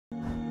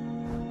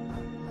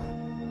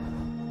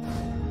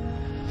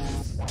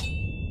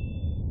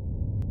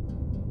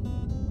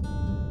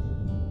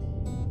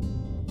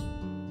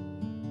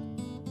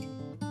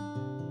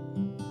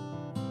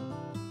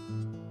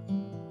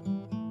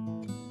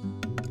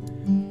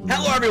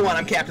Hello everyone,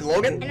 I'm Captain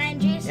Logan. And I'm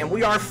Jason. And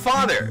we are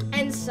father.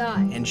 And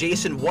son. And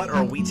Jason, what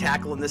are we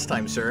tackling this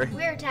time, sir?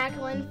 We're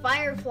tackling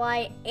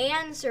Firefly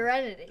and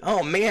Serenity.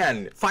 Oh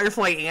man,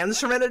 Firefly and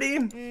Serenity?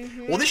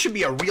 Mm-hmm. Well, this should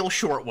be a real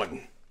short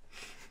one.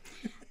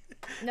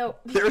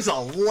 Nope. There's a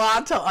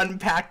lot to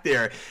unpack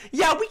there.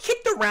 Yeah, we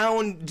kicked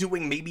around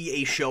doing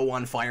maybe a show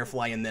on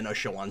Firefly and then a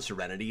show on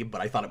Serenity, but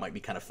I thought it might be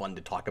kind of fun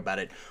to talk about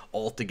it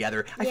all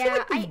together. I feel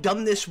like we've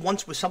done this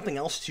once with something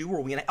else too,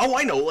 where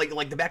I know,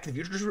 like the Back to the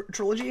Future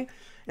trilogy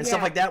and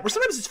stuff like that, where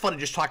sometimes it's fun to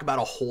just talk about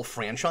a whole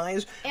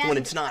franchise when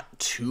it's not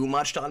too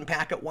much to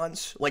unpack at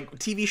once. Like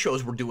TV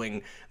shows we're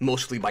doing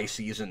mostly by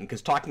season,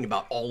 because talking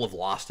about all of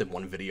Lost in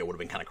one video would have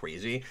been kind of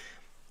crazy.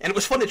 And it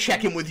was fun to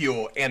check in with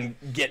you and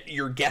get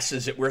your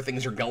guesses at where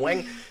things are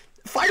going.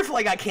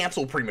 Firefly got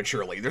canceled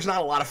prematurely. There's not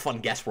a lot of fun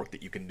guesswork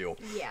that you can do.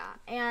 Yeah,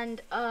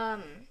 and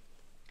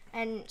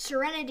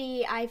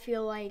Serenity, I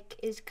feel like,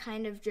 is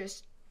kind of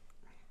just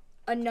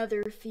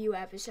another few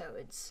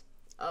episodes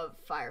of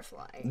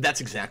Firefly. That's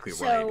exactly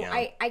so right,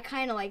 yeah. I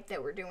kind of like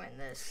that we're doing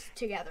this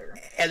together.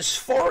 As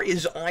far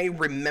as I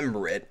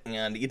remember it,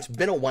 and it's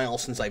been a while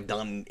since I've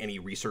done any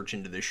research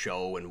into this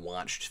show and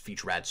watched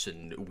featurettes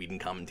and Whedon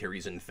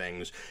commentaries and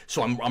things,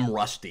 so I'm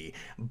rusty.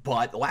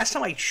 But the last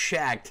time I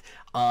checked,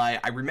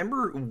 I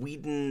remember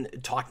Whedon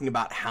talking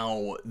about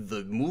how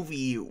the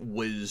movie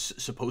was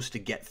supposed to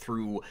get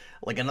through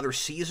like another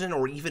season,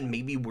 or even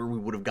maybe where we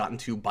would have gotten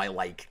to by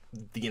like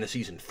the end of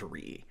season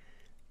 3.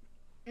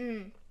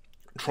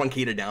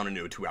 Truncated down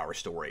into a 2-hour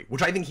story,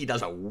 which I think he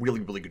does a really,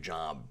 really good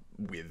job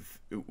with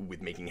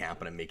making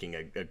happen and making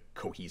a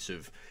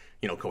cohesive,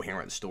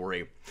 coherent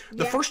story.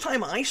 The first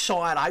time I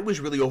saw it, I was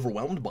really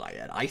overwhelmed by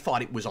it. I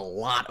thought it was a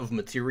lot of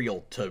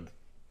material to,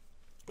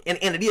 and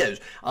it is,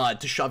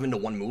 to shove into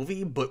one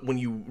movie, but when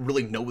you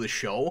really know the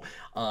show,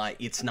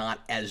 it's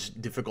not as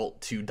difficult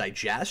to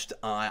digest.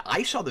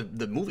 I saw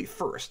the movie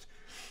first.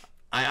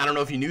 I don't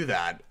know if you knew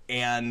that,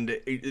 and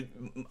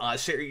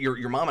Sarah,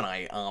 your mom and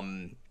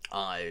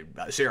I,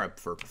 Sarah,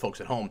 for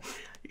folks at home,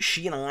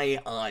 she and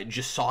I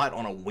just saw it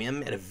on a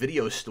whim at a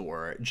video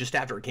store just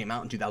after it came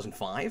out in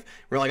 2005.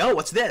 We were like, oh,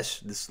 what's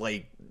this? This,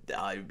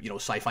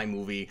 sci-fi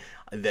movie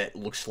that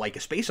looks like a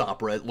space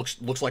opera. It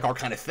looks like our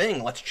kind of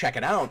thing. Let's check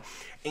it out.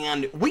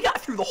 And we got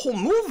through the whole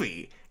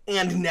movie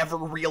and never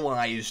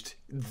realized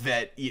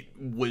that it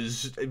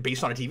was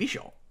based on a TV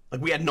show. Like,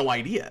 we had no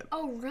idea.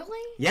 Oh,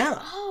 really? Yeah.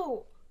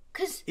 Oh.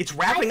 It's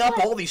wrapping up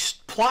all these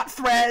plot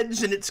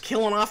threads, and it's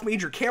killing off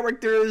major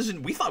characters,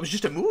 and we thought it was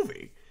just a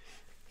movie.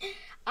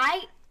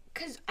 I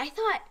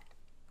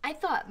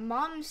thought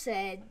Mom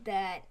said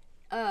that,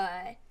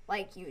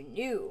 you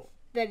knew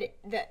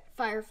that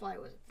Firefly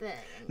was a thing.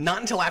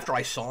 Not until after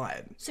I saw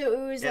it. So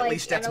it was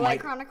Analyte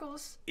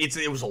Chronicles?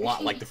 It was a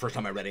lot like the first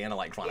time I read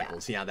Analyte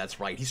Chronicles. Yeah, that's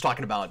right. He's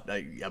talking about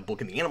a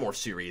book in the Animorph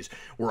series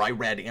where I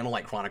read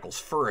Analyte Chronicles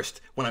first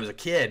when I was a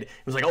kid. It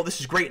was like, oh, this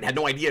is great. I had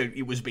no idea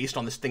it was based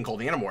on this thing called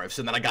Animorphs,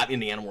 and then I got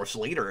into Animorphs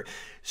later.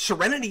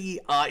 Serenity,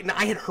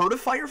 I had heard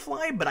of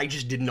Firefly, but I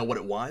just didn't know what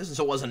it was, and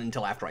so it wasn't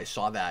until after I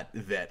saw that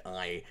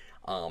I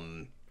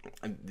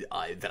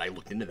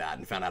looked into that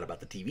and found out about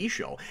the TV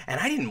show. And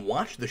I didn't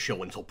watch the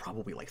show until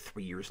probably like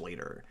 3 years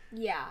later.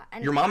 Yeah.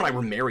 And your mom and I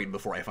were married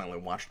before I finally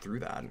watched through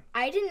that.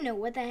 I didn't know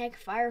what the heck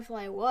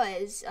Firefly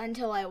was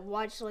until I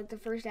watched the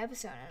first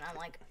episode, and I'm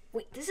like,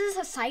 wait, this is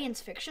a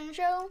science fiction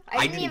show?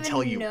 I didn't even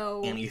tell you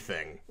know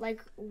anything.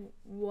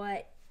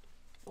 What?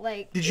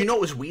 Did you know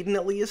it was Whedon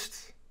at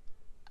least?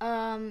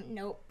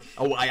 Nope.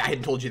 Oh, I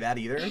hadn't told you that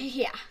either?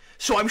 Yeah.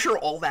 So I'm sure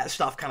all that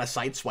stuff kind of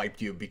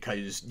sideswiped you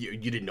because you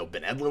didn't know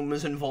Ben Edlund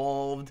was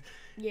involved.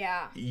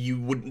 Yeah.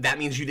 That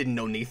means you didn't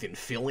know Nathan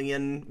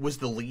Fillion was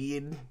the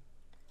lead.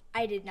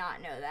 I did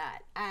not know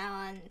that.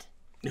 And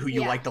who you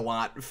liked a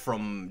lot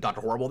from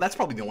Dr. Horrible. That's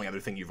probably the only other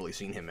thing you've really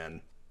seen him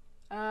in.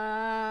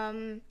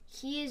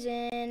 He is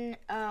in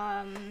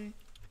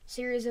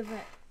Series of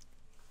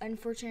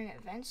Unfortunate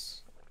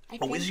Events, I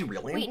think. Oh, is he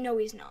really? Wait, no,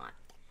 he's not.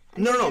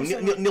 No,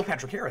 Neil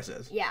Patrick Harris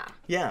is. Yeah.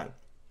 Yeah.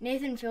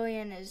 Nathan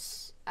Fillion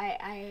is...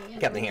 I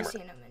have only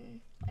seen him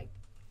in,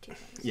 2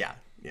 things. Yeah.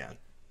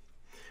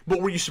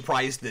 But were you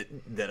surprised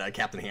that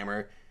Captain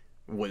Hammer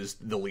was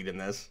the lead in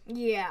this?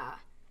 Yeah.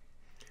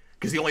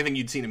 Because the only thing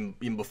you'd seen him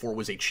in before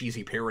was a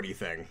cheesy parody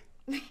thing.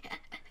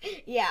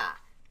 Yeah.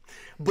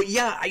 But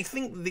yeah, I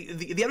think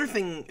the other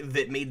thing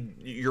that made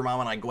your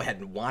mom and I go ahead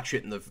and watch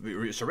it in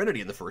the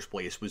Serenity in the first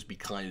place was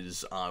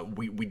because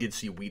we did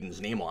see Whedon's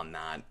name on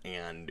that,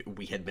 and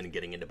we had been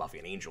getting into Buffy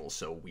and Angel,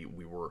 so we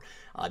were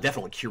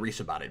definitely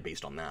curious about it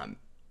based on that.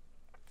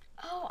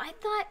 Oh,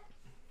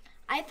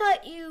 I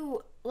thought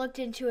you looked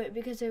into it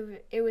because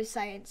it was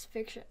science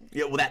fiction.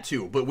 Yeah, well, that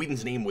too. But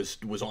Whedon's name was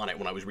on it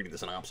when I was reading the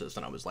synopsis,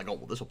 and I was like, oh,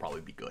 well, this will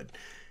probably be good.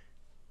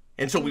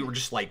 And so we were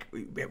just like,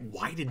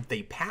 why did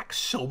they pack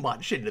so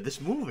much into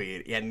this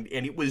movie? And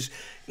it was,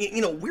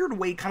 weird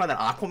way, kind of that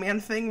Aquaman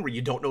thing where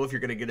you don't know if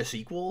you're going to get a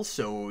sequel,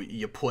 so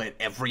you put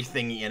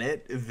everything in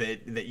it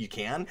that you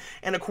can.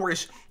 And of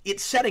course,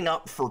 it's setting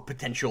up for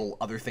potential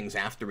other things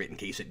after it in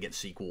case it gets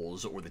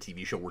sequels or the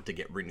TV show were to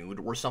get renewed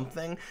or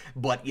something.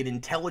 But it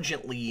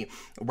intelligently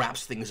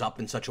wraps things up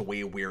in such a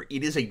way where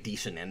it is a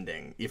decent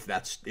ending if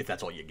that's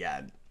all you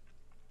get.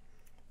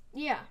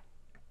 Yeah.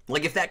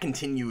 Like, if that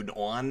continued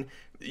on,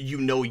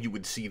 you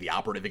would see the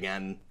operative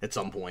again at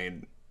some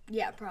point.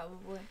 Yeah,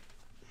 probably.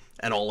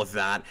 And all of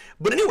that.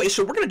 But anyway,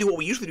 so we're going to do what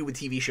we usually do with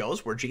TV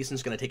shows, where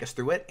Jason's going to take us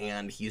through it,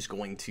 and he's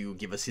going to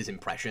give us his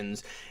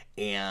impressions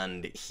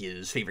and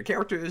his favorite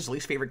characters,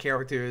 least favorite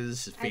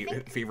characters,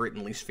 favorite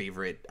and least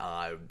favorite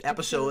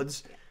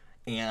episodes,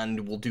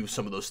 and we'll do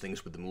some of those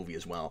things with the movie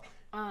as well.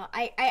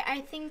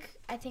 I think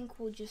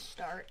we'll just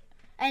start.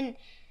 And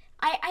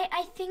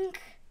I think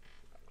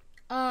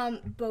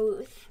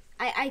both.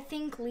 I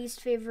think least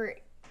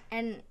favorite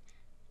and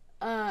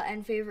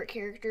favorite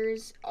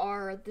characters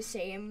are the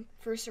same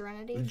for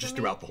Serenity. Just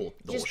throughout the whole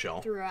show.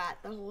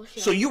 Throughout the whole show.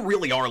 So you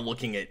really are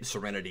looking at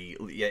Serenity,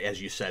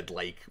 as you said,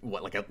 like a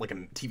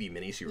TV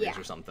miniseries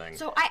or something.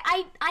 So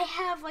I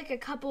have like a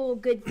couple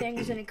good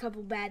things and a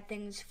couple bad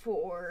things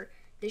for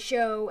the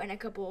show and a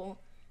couple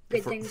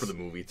good things for the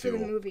movie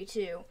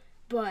too.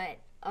 But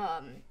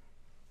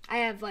I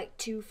have like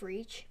 2 for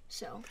each.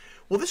 So.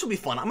 Well, this will be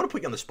fun. I'm going to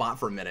put you on the spot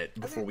for a minute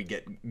before we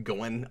get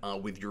going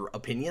with your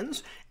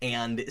opinions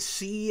and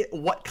see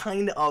what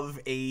kind of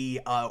a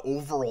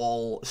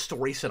overall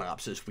story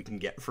synopsis we can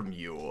get from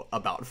you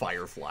about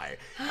Firefly.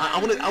 I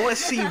want to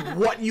see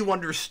what you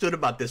understood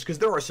about this, because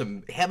there are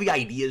some heavy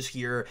ideas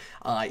here.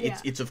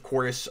 It's of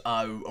course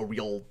a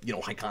real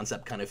high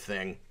concept kind of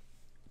thing.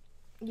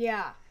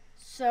 Yeah.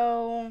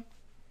 So.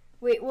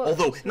 Wait, what?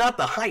 Although not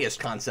the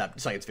highest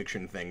concept science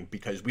fiction thing,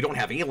 because we don't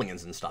have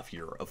aliens and stuff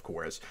here, of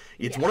course.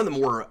 It's one of the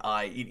more,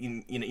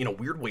 in a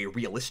weird way,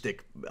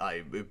 realistic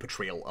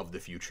portrayal of the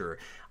future,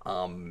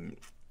 in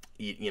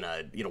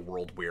a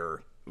world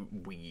where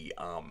we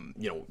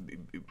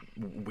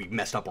we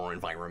messed up our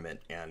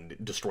environment and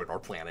destroyed our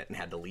planet and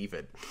had to leave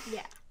it.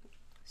 Yeah.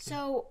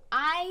 So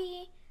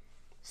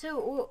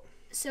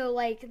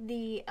like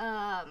the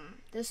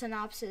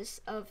synopsis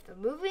of the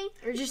movie,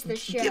 or just the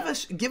show?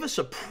 Give us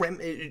a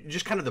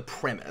just kind of the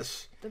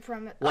premise. The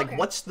premise. Like, okay.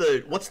 what's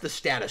the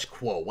status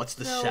quo? What's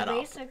the setup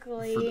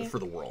basically, for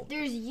the world?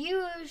 There's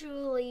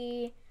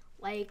usually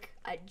like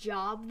a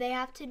job they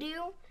have to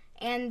do,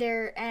 and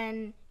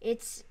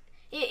it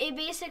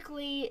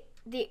basically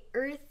the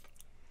Earth,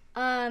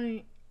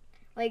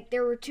 like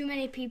there were too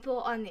many people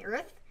on the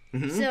Earth,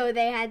 so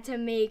they had to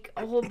make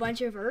a whole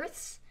bunch of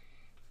Earths,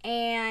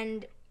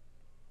 and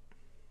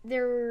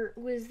there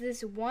was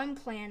this one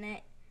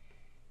planet,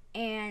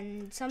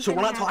 and something. So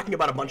we're not talking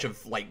about a bunch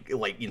of like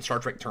in Star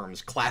Trek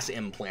terms, Class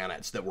M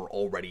planets that were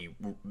already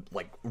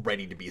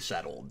ready to be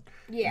settled.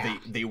 Yeah,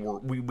 we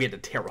had to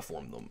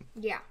terraform them.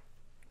 Yeah,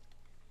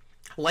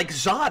 like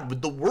Zod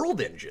with the World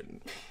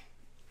Engine.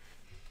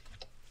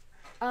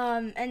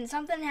 And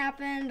something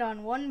happened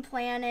on one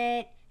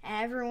planet,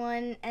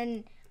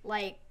 and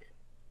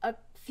a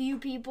few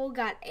people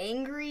got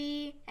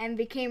angry and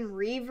became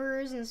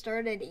reavers and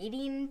started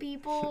eating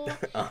people.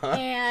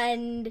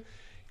 And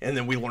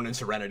then we learned in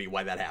Serenity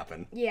why that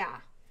happened. Yeah.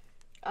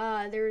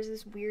 There was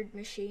this weird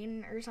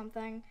machine or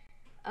something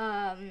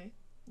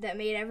that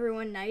made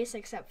everyone nice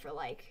except for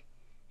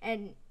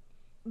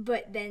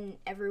but then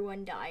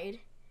everyone died.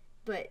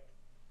 But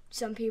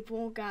some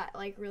people got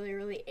really,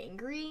 really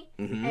angry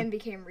and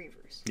became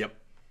reavers. Yep.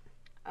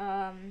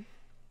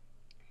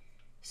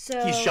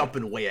 So he's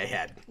jumping way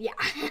ahead. Yeah.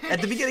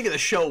 At the beginning of the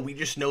show, we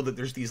just know that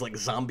there's these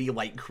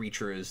zombie-like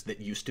creatures that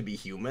used to be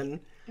human.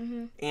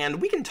 And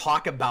we can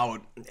talk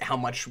about how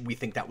much we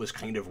think that was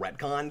kind of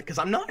retconned, because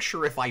I'm not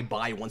sure if I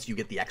buy, once you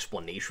get the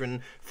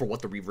explanation for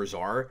what the Reavers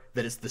are,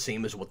 that it's the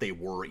same as what they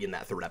were in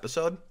that 3rd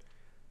episode.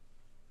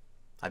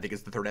 I think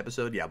it's the 3rd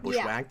episode. Yeah,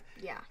 Bushwhacked.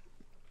 Yeah.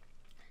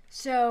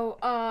 So,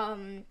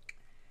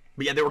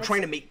 But yeah, they were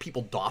trying to make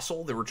people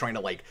docile. They were trying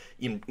to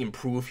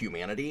improve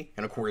humanity,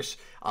 and of course,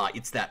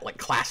 it's that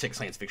classic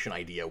science fiction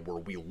idea where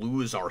we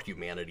lose our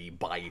humanity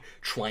by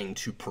trying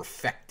to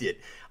perfect it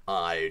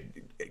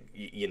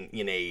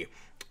in a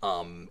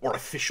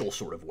artificial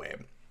sort of way.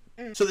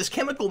 So this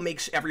chemical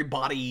makes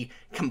everybody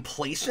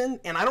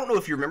complacent, and I don't know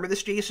if you remember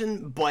this,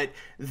 Jason, but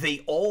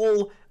they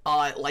all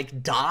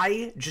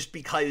die just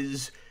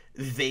because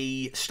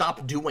they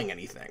stop doing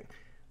anything.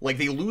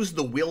 They lose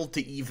the will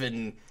to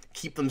even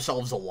keep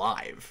themselves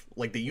alive.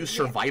 They use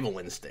survival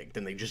instinct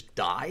and they just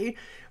die.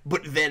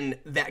 But then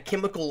that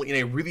chemical in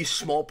a really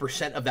small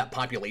percent of that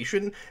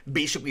population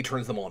basically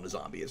turns them all into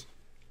zombies.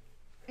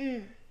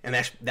 And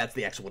that's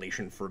the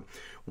explanation for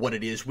what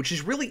it is, which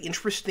is really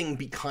interesting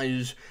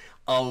because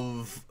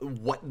of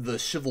what the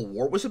Civil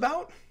War was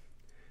about.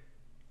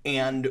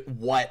 And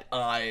what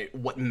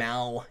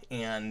Mal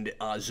and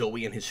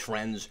Zoe and his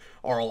friends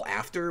are all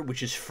after,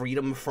 which is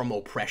freedom from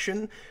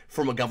oppression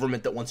from a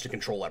government that wants to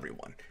control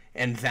everyone.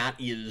 And that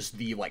is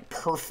the, like,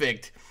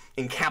 perfect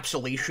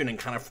encapsulation and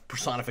kind of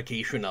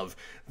personification of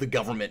the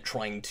government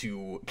trying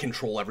to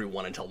control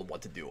everyone and tell them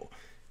what to do.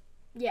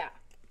 Yeah.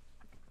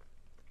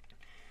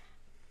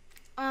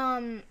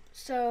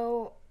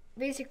 So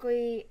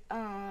basically,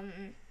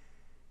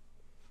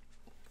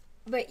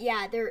 but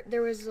yeah,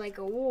 there was like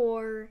a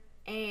war,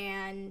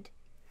 and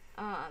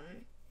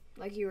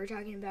like you were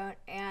talking about,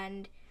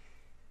 and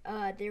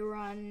they were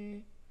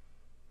on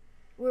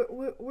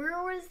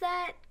where was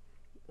that?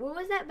 What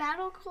was that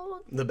battle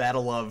called? The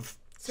Battle of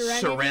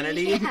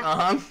Serenity?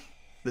 Yeah.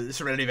 The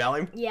Serenity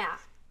Valley? Yeah.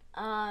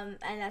 And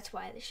that's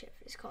why the ship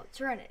is called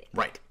Serenity.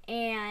 Right.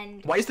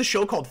 And why is the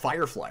show called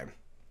Firefly?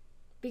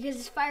 Because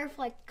it's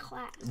Firefly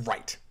class.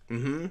 Right.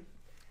 Mm-hmm.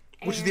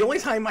 Which is the only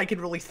time I could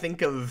really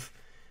think of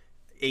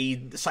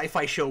a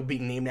sci-fi show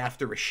being named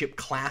after a ship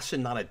class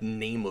and not a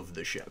name of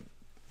the ship.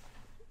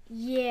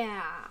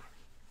 Yeah.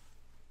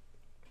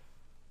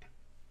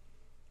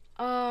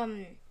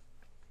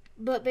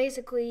 But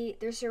basically,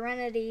 their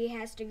Serenity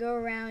has to go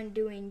around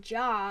doing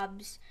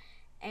jobs,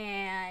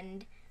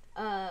 and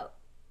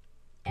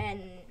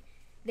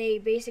they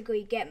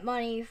basically get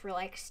money for,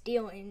 like,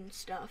 stealing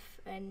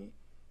stuff and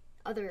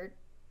other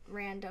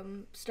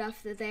random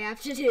stuff that they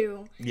have to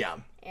do. Yeah.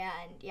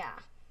 And, yeah.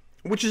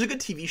 Which is a good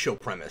TV show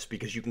premise,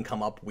 because you can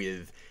come up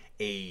with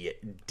a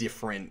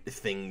different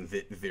thing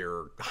that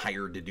they're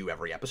hired to do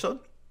every episode.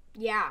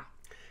 Yeah.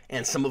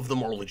 And some of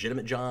them are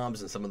legitimate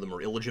jobs, and some of them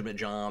are illegitimate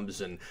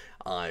jobs, and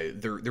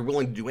they're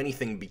willing to do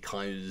anything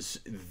because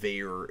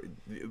they're...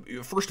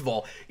 First of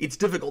all, it's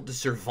difficult to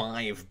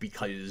survive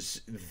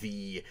because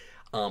the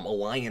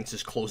Alliance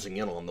is closing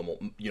in on them,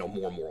 you know,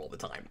 more and more all the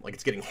time. Like,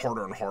 it's getting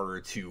harder and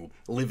harder to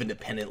live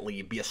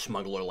independently, be a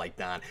smuggler like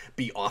that,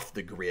 be off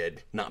the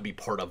grid, not be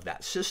part of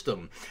that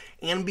system.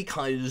 And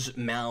because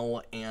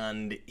Mal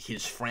and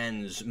his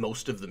friends,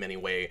 most of them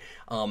anyway,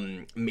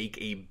 make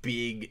a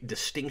big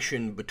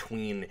distinction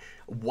between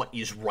what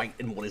is right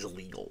and what is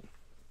illegal.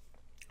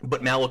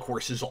 But Mal, of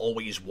course, is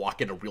always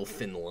walking a real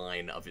thin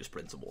line of his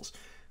principles,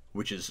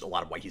 which is a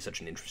lot of why he's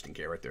such an interesting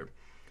character.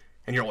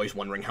 And you're always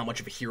wondering how much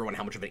of a hero and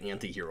how much of an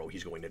anti-hero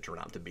he's going to turn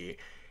out to be.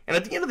 And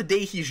at the end of the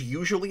day, he's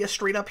usually a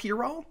straight-up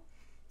hero,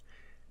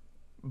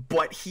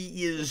 but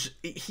he is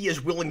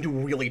willing to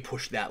really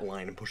push that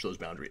line and push those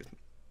boundaries.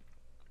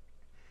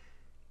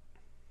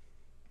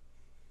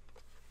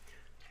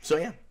 So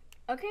yeah.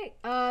 Okay.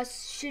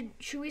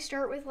 Should we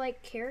start with,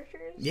 like,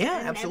 characters? Yeah,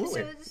 and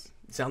absolutely. Episodes?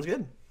 Sounds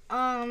good.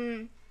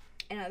 And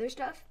other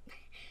stuff.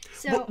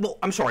 So, well,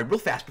 I'm sorry, real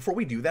fast, before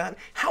we do that,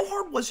 how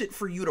hard was it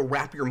for you to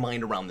wrap your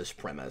mind around this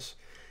premise?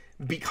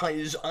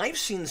 Because I've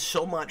seen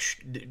so much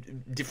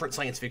different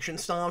science fiction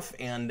stuff,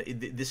 and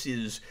this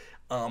is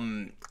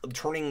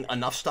turning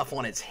enough stuff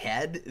on its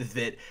head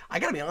that, I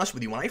gotta be honest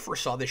with you, when I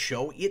first saw this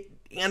show,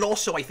 and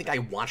also I think I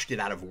watched it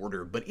out of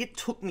order, but it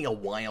took me a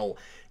while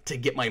to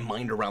get my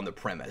mind around the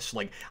premise.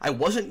 Like, I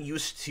wasn't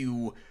used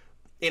to...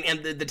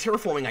 And the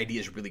terraforming idea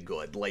is really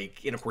good.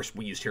 Like, and of course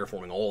we use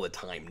terraforming all the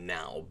time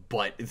now,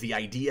 but the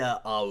idea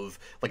of,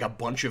 like, a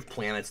bunch of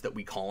planets that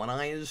we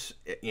colonize,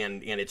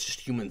 and it's just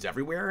humans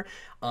everywhere,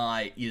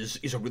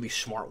 is a really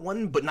smart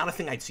one, but not a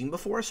thing I'd seen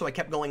before, so I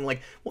kept going,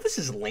 like, well, this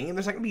is lame,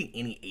 there's not gonna be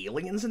any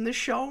aliens in this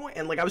show,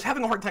 and, like, I was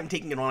having a hard time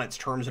taking it on its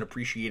terms and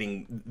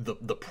appreciating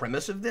the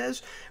premise of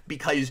this,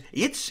 because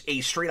it's a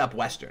straight-up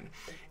Western.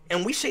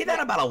 And we say that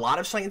about a lot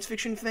of science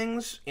fiction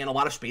things, and a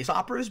lot of space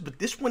operas, but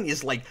this one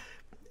is, like,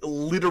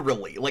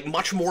 literally, like,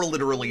 much more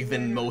literally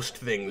than most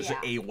things,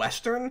 a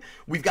Western.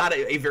 We've got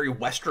a very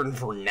Western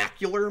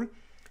vernacular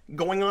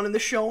going on in the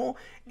show,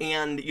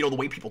 and, you know, the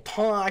way people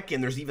talk,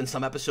 and there's even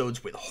some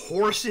episodes with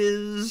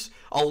horses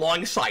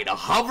alongside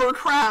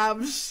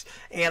hovercrafts,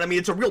 and, I mean,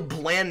 it's a real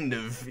blend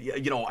of,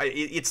 you know,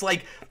 it's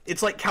like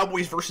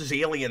Cowboys versus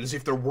Aliens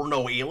if there were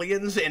no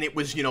aliens, and it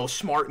was, you know,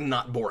 smart and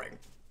not boring.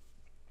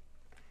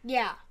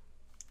 Yeah.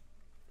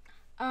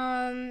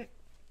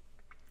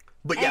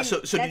 But yeah, so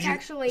did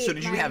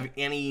you my... have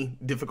any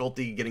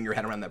difficulty getting your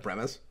head around that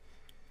premise?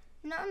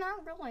 No,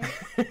 not really.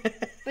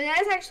 But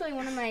that is actually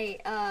one of my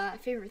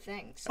favorite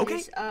things. Okay,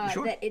 is,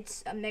 sure. That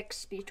it's a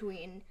mix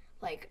between,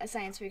 like, a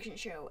science fiction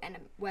show and a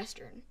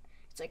Western.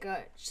 It's like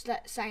a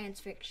science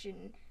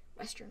fiction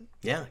Western.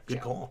 Yeah, good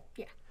show. call.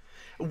 Yeah.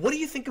 What do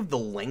you think of the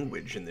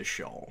language in this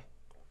show?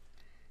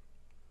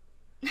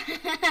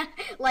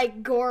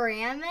 Like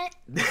Goramit?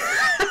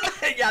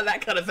 Yeah,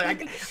 that kind of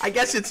thing. I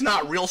guess it's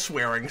not real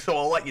swearing, so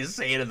I'll let you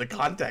say it in the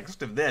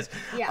context of this.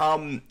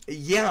 Yeah.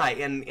 Yeah,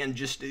 and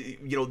just,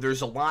 you know,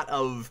 there's a lot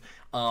of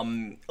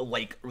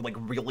like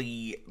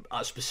really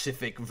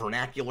specific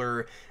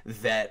vernacular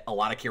that a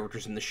lot of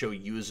characters in the show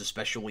use,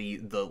 especially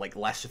the, like,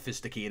 less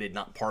sophisticated,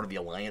 not part of the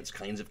Alliance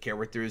kinds of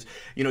characters.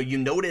 You know, you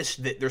notice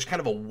that there's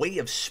kind of a way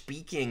of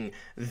speaking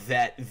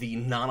that the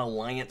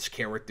non-Alliance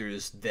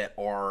characters that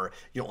are,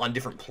 you know, on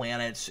different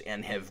planets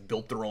and have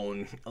built their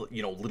own,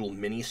 you know, little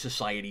mini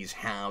societies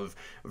have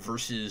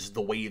versus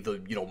the way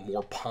the, you know,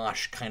 more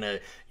posh kind of,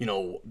 you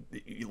know,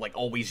 like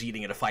always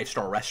eating at a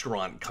 5-star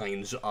restaurant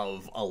kinds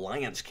of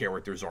alliance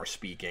characters are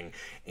speaking.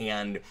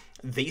 And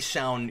they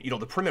sound, you know,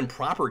 the prim and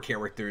proper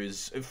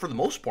characters, for the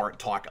most part,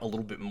 talk a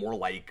little bit more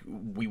like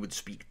we would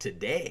speak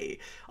today,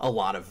 a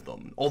lot of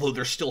them. Although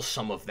there's still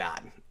some of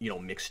that, you know,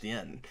 mixed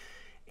in.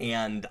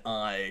 And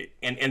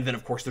then,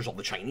 of course, there's all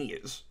the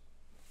Chinese.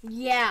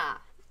 Yeah.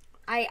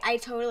 I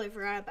totally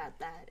forgot about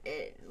that.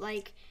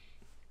 Like,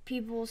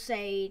 people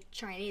say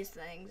Chinese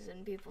things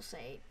and people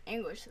say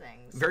English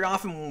things. Very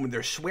often when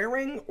they're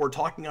swearing or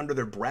talking under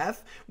their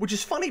breath, which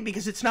is funny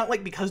because it's not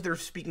like because they're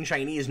speaking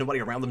Chinese, nobody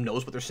around them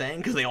knows what they're saying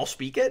because they all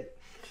speak it.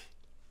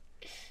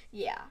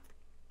 Yeah.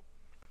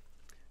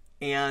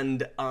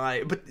 And,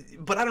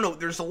 but I don't know,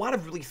 there's a lot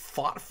of really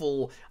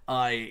thoughtful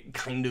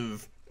kind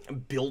of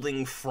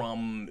building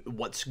from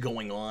what's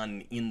going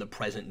on in the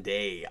present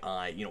day,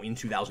 you know, in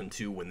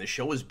 2002 when the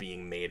show is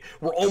being made.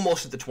 We're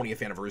almost at the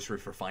 20th anniversary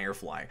for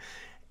Firefly,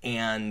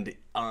 and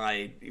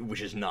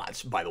which is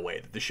nuts, by the way,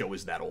 that the show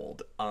is that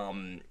old.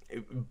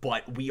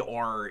 But we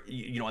are,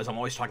 you know, as I'm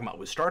always talking about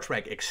with Star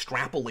Trek,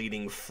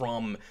 extrapolating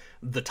from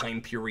the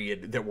time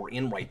period that we're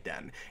in right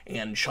then.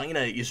 And China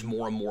is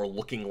more and more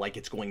looking like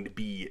it's going to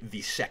be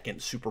the second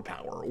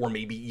superpower, or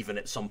maybe even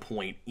at some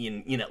point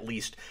in at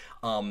least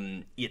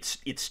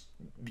its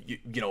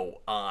you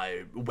know,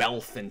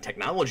 wealth and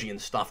technology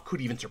and stuff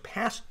could even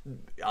surpass,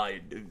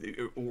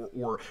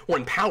 or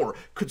in power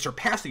could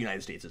surpass the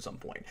United States at some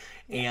point.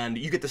 And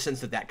you get the sense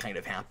that that kind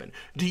of happened.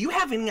 Do you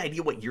have any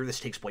idea what year this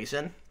takes place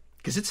in?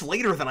 Because it's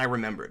later than I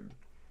remembered.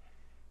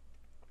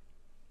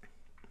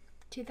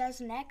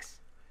 2000X?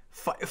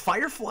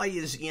 Firefly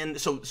is in,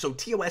 so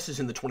TOS is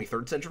in the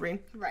 23rd century.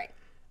 Right.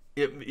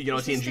 You know,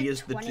 TNG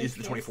is the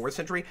 24th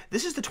century.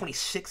 This is the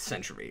 26th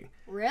century.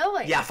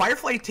 Really? Yeah,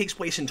 Firefly takes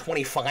place in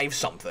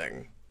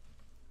 25-something.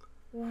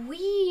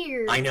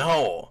 Weird. I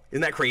know.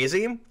 Isn't that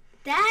crazy?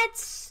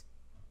 That's...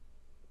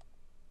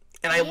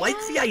 And I like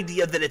the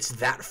idea that it's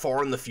that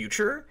far in the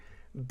future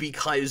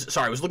because,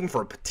 sorry, I was looking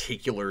for a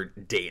particular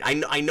date.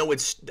 I know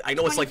it's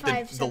like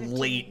the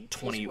late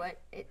 20...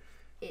 what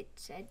it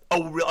said.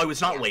 Oh,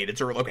 it's not late.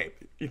 It's early. Okay,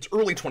 it's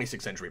early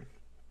 26th century.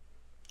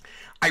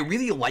 I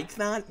really like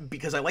that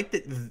because I like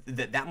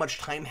that much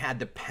time had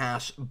to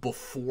pass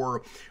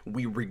before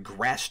we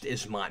regressed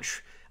as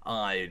much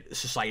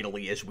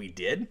societally as we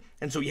did.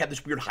 And so you have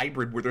this weird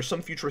hybrid where there's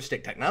some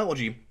futuristic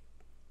technology,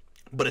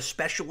 but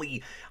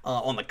especially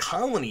on the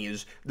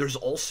colonies, there's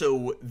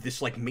also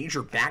this like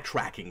major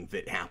backtracking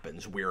that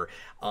happens where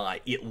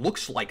it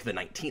looks like the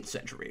 19th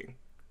century.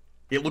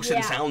 It looks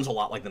and sounds a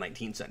lot like the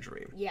 19th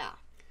century. Yeah.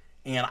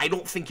 And I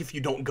don't think if you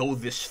don't go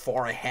this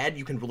far ahead,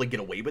 you can really get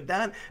away with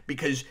that,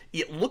 because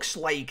it looks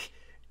like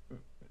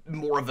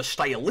more of a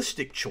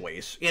stylistic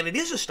choice, and it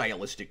is a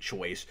stylistic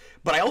choice,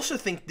 but I also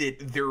think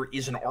that there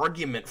is an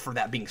argument for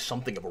that being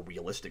something of a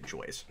realistic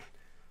choice.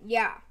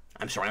 Yeah.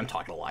 I'm sorry, I'm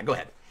talking a lot. Go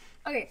ahead.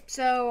 Okay,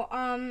 so,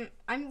 I'm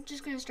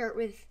just gonna start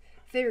with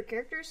favorite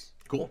characters.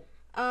 Cool.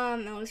 My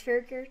least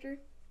favorite character.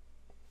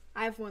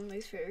 I have one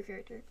least favorite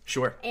character.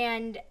 Sure.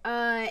 And,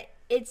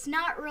 it's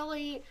not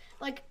really,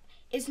 like...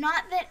 It's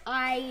not that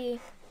I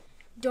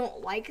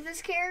don't like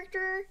this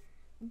character,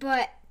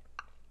 but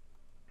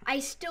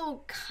I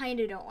still kind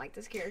of don't like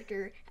this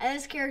character. And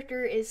this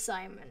character is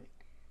Simon.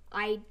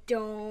 I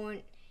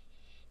don't...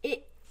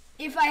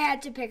 If I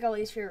had to pick a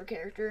least favorite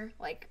character,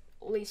 like,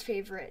 least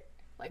favorite,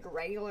 like,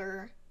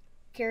 regular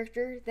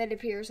character that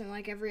appears in,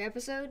 like, every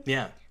episode...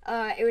 Yeah.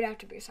 It would have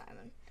to be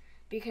Simon.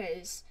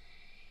 Because...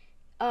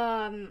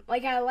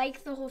 like, I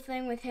like the whole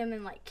thing with him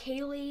and, like,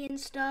 Kaylee and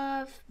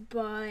stuff,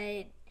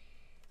 but...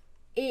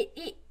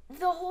 the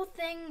whole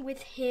thing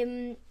with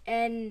him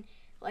and,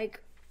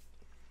 like,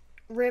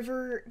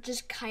 River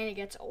just kind of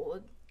gets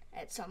old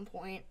at some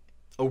point.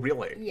 Oh,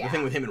 really? Yeah. The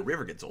thing with him and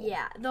River gets old.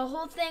 Yeah, the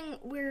whole thing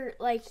where,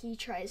 like, he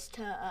keeps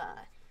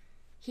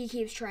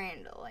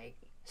trying to, like,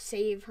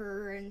 save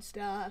her and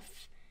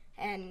stuff,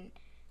 and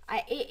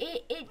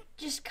it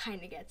just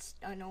kind of gets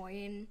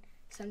annoying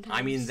sometimes.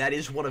 I mean, that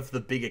is one of the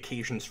big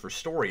occasions for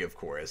story, of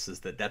course,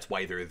 is that's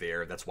why they're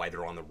there, that's why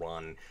they're on the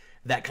run.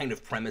 That kind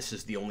of premise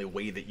is the only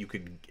way that you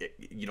could,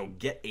 you know,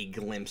 get a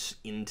glimpse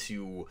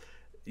into,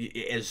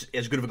 as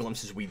good of a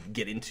glimpse as we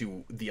get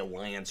into the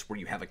Alliance, where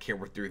you have a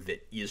character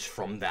that is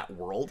from that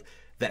world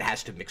that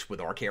has to mix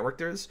with our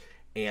characters,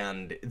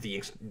 and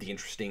the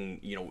interesting,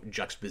 you know,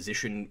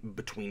 juxtaposition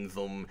between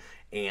them,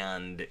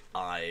 and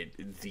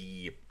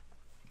the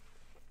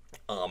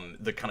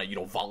kind of, you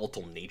know,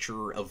 volatile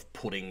nature of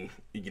putting,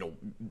 you know,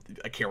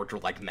 a character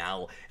like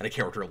Mal and a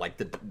character like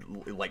the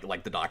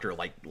Doctor,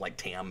 like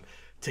Tam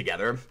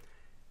together.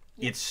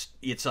 It's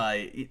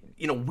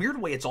in a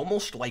weird way, it's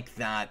almost like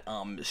that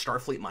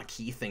Starfleet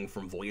Maquis thing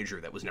from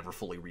Voyager that was never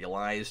fully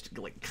realized,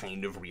 like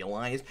kind of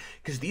realized,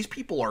 because these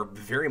people are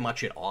very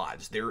much at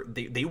odds. They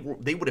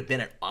would have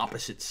been at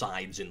opposite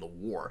sides in the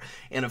war,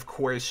 and of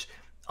course,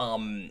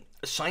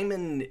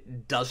 Simon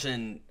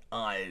doesn't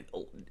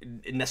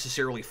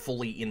necessarily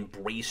fully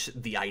embrace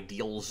the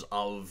ideals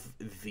of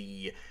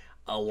the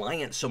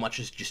alliance so much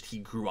as just he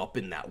grew up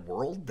in that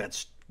world.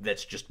 That's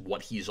just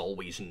what he's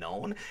always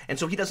known, and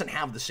so he doesn't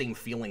have the same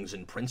feelings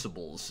and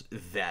principles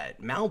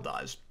that Mal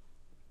does.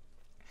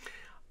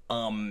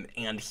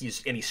 And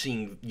he's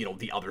seeing,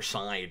 the other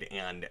side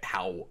and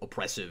how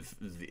oppressive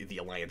the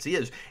alliance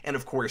is, and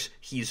of course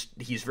he's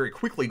very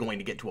quickly going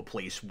to get to a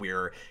place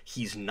where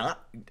he's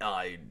not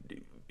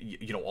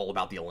all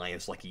about the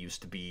alliance like he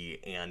used to be,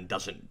 and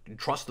doesn't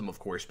trust them, of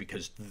course,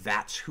 because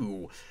that's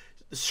who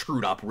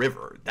screwed up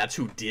River. That's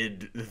who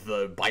did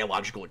the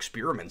biological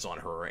experiments on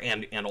her,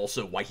 and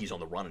also why he's on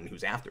the run and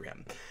who's after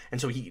him. And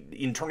so he,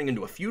 in turning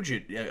into a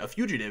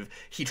fugitive,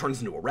 he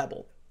turns into a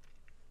rebel.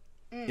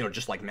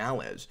 Just like Mal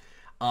is.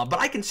 But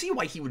I can see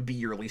why he would be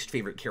your least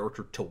favorite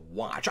character to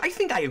watch. I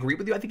think I agree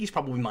with you. I think he's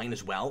probably mine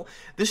as well.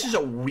 This is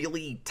a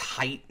really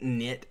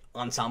tight-knit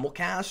ensemble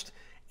cast,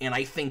 and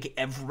I think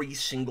every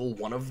single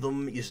one of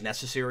them is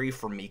necessary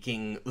for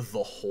making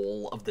the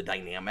whole of the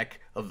dynamic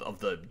of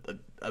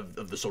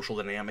the social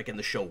dynamic in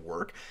the show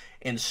work.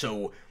 And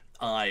so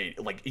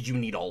you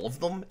need all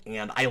of them,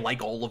 and I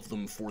like all of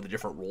them for the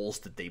different roles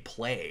that they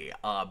play.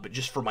 But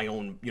just for my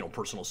own,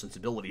 personal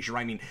sensibilities,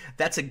 I mean,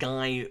 that's a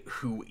guy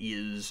who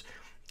is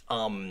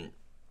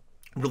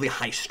really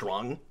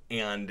high-strung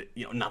and,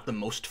 not the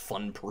most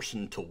fun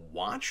person to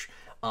watch.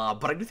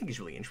 But I do think he's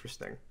really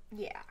interesting.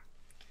 Yeah.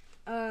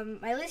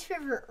 My least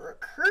favorite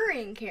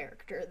recurring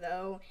character,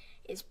 though,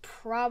 is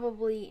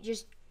probably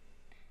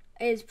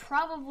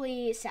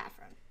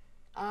Saffron.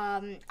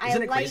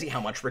 Isn't it crazy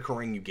how much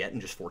recurring you get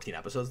in just 14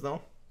 episodes, though?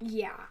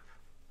 Yeah.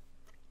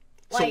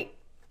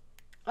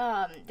 There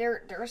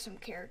are some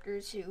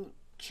characters who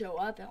show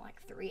up in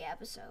 3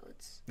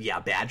 episodes. Yeah,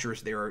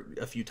 Badger's there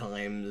a few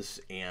times,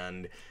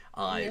 and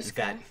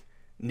Niska.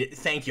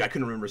 Thank you, I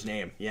couldn't remember his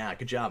name. Yeah,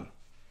 good job.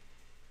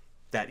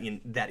 That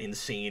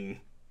insane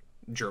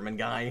German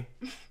guy.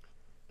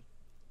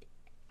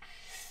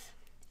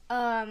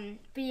 But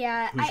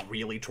yeah, who's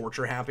really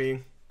torture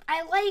happy.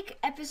 I like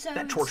episodes.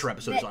 That torture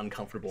episode is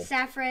uncomfortable.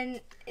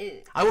 Saffron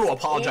I want to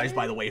apologize,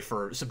 by the way,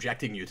 for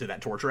subjecting you to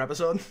that torture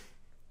episode.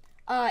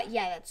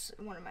 Yeah, that's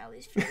one of my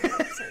least favorite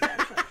episodes,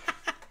 actually.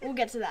 We'll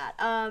get to that.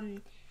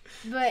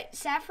 But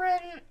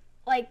Saffron,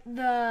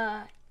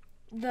 the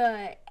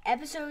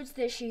episodes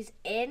that she's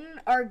in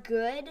are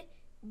good,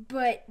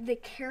 but the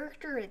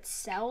character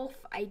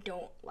itself, I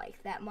don't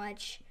like that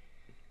much.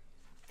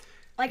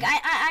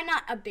 I'm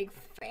not a big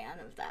fan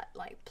of that,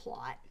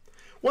 plot.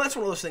 Well, that's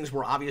one of those things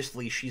where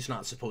obviously she's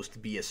not supposed to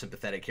be a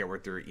sympathetic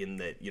character in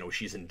that,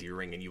 she's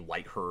endearing and you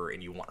like her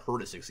and you want her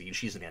to succeed.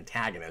 She's an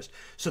antagonist.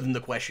 So then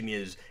the question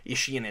is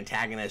she an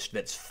antagonist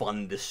that's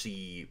fun to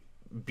see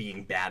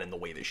being bad in the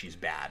way that she's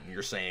bad? And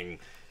you're saying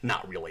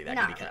not really. That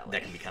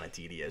can be kind of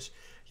tedious.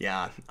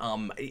 Yeah.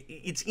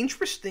 It's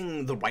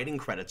interesting, the writing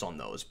credits on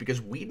those,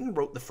 because Whedon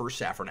wrote the first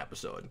Saffron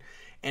episode,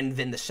 and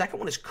then the second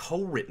one is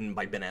co-written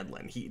by Ben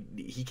Edlund.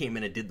 He came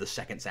in and did the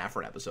second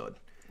Saffron episode.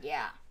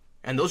 Yeah.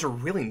 And those are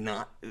really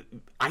not,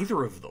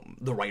 either of them,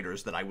 the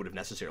writers that I would have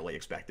necessarily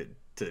expected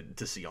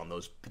to see on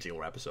those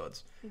particular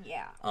episodes.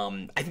 Yeah.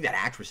 I think that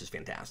actress is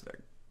fantastic.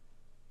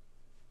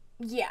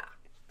 Yeah.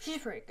 She's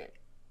pretty good.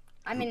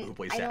 I mean, who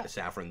plays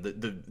Saffron, the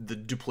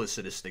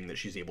duplicitous thing that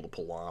she's able to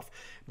pull off.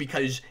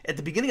 Because at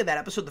the beginning of that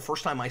episode, the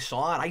first time I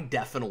saw it, I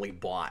definitely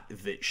bought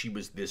that she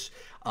was this,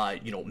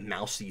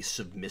 mousy,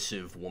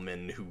 submissive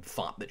woman who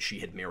thought that she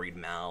had married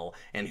Mal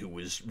and who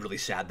was really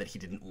sad that he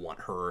didn't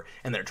want her.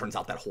 And then it turns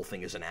out that whole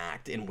thing is an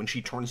act. And when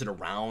she turns it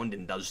around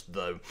and does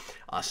the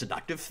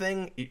seductive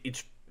thing,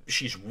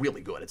 she's really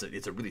good.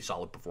 It's a really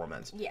solid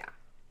performance. Yeah.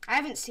 I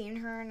haven't seen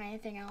her in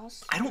anything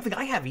else. I don't think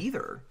I have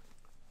either.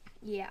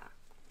 Yeah.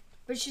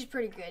 But she's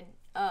pretty good.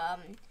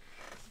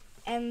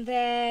 And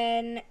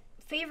then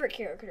favorite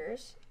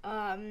characters.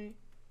 I'm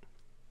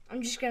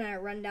just gonna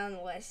run down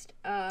the list,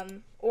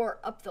 or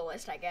up the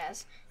list, I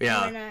guess.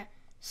 Yeah.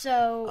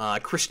 So.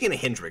 Christina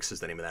Hendricks is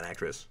the name of that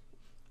actress.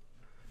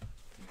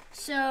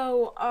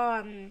 So,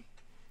 I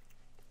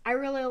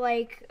really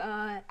like.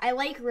 I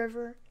like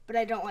River, but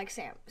I don't like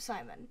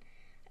Simon.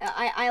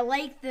 I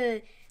like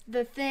the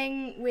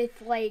thing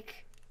with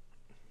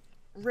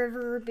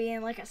River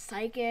being a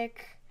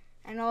psychic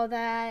and all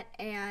that,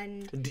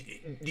 and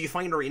do you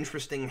find her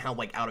interesting how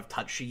out of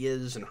touch she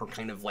is, and her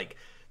kind of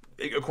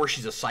of course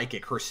she's a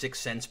psychic, her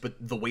sixth sense, but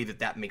the way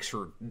that makes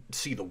her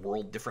see the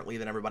world differently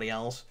than everybody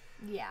else?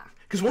 Yeah.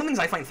 Because one of the things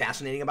I find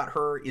fascinating about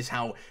her is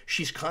how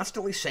she's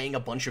constantly saying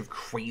a bunch of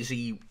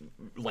crazy,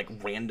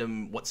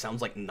 random, what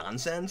sounds like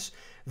nonsense,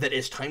 that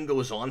as time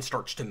goes on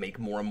starts to make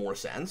more and more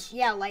sense.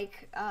 Yeah,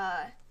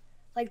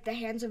 the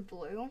Hands of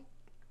Blue.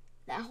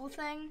 That whole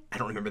thing. I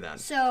don't remember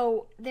that.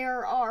 So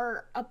there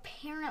are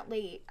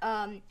apparently,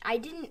 I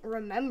didn't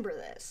remember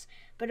this,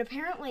 but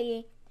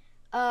apparently,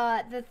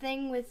 the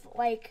thing with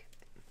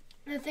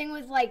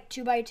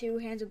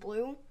 2x2 Hands of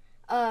Blue,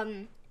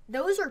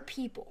 those are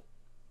people.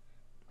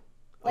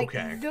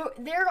 Okay.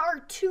 There are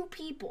 2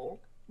 people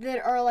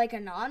that are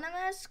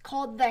anonymous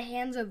called the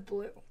Hands of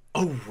Blue.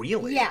 Oh,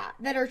 really? Yeah,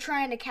 that are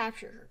trying to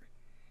capture her.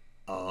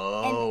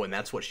 Oh, and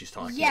that's what she's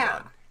talking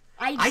about.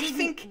 I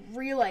didn't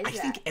realize that. I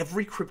think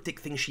every cryptic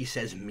thing she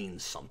says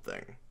means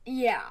something.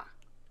 Yeah.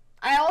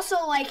 I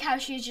also like how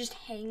she's just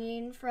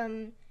hanging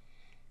from,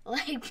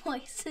 like,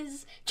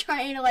 places,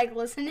 trying to, like,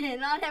 listen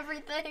in on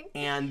everything.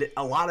 And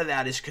a lot of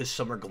that is because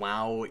Summer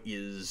Glau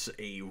is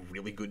a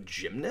really good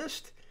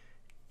gymnast.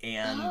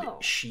 And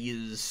she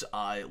is,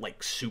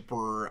 like,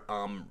 super,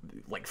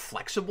 like,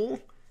 flexible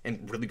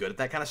and really good at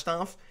that kind of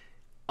stuff.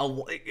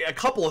 A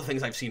couple of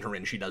things I've seen her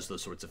in, she does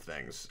those sorts of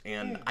things.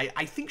 And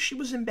I think she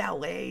was in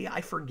ballet,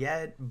 I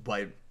forget,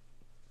 but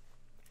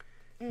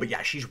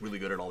yeah, she's really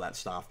good at all that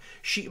stuff.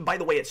 She, by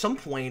the way, at some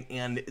point,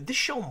 and this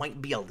show might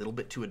be a little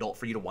bit too adult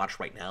for you to watch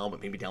right now,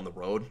 but maybe down the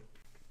road.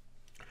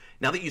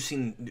 Now that you've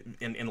seen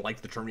and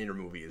liked the Terminator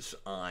movies,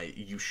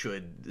 you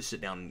should sit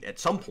down at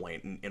some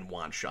point and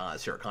watch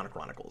Sarah Connor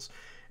Chronicles.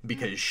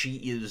 Because she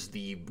is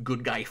the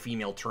good guy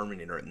female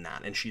Terminator in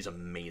that, and she's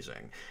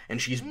amazing.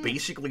 And she's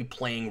basically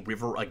playing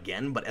River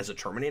again, but as a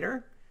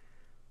Terminator.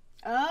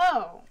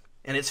 Oh.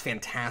 And it's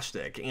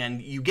fantastic.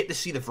 And you get to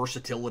see the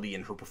versatility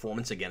in her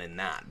performance again in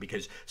that,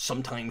 because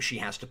sometimes she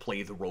has to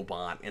play the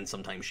robot, and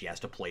sometimes she has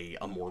to play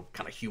a more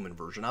kind of human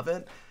version of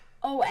it.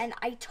 Oh, and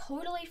I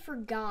totally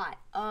forgot.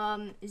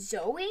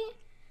 Zoe,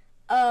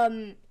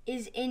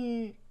 is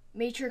in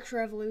Matrix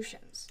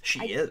Revolutions. She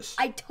is.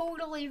 I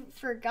totally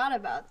forgot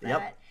about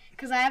that.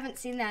 Because I haven't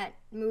seen that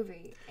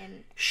movie.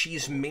 And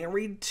she's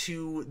married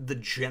to the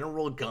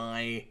general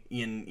guy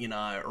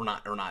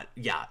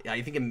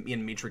I think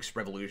in Matrix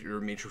Revolution or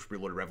Matrix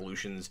Reloaded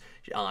Revolutions,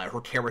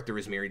 her character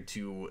is married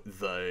to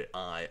the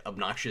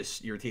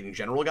obnoxious, irritating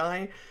general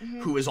guy,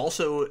 who is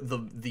also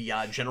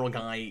the general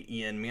guy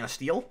in Man of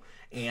Steel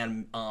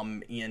and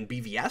in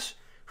BVS,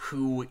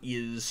 who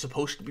is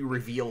supposed to be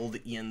revealed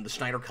in the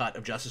Snyder Cut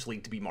of Justice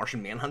League to be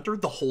Martian Manhunter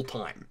the whole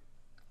time.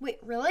 Wait,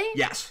 really?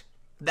 Yes.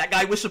 That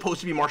guy was supposed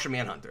to be Martian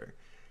Manhunter.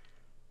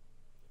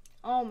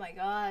 Oh my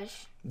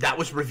gosh. That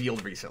was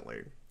revealed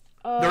recently.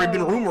 There had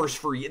been rumors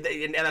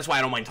and that's why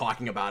I don't mind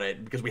talking about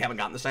it, because we haven't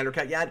gotten the Snyder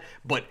Cut yet,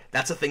 but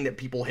that's a thing that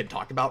people had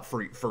talked about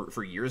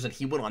for years, and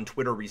he went on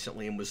Twitter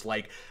recently and was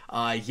like,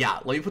 yeah,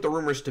 let me put the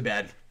rumors to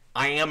bed.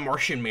 I am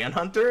Martian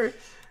Manhunter.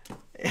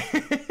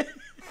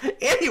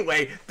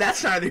 Anyway,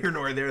 that's neither here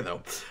nor there,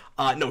 though.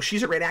 No,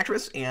 she's a great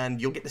actress, and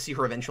you'll get to see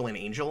her eventually in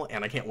Angel,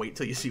 and I can't wait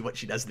till you see what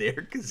she does there,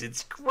 because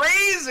it's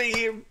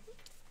crazy!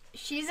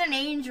 She's an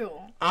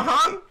angel.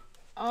 Uh-huh!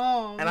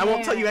 Oh, and I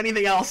won't tell you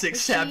anything else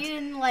except is she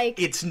in,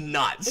 like, it's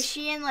nuts. Is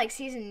she in, like,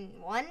 season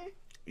 1?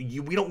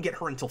 We don't get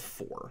her until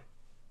 4.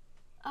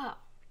 Oh.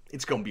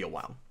 It's gonna be a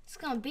while. It's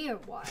gonna be a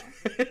while.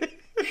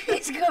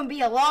 It's gonna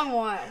be a long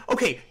while.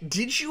 Okay,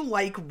 did you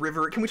like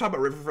River? Can we talk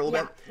about River for a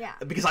little bit? Yeah.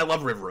 Because I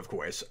love River, of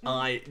course. And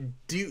I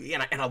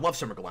love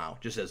Summer Glau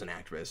just as an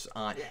actress.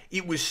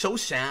 It was so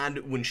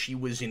sad when she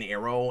was in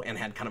Arrow and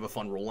had kind of a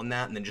fun role in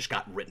that, and then just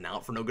got written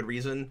out for no good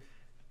reason.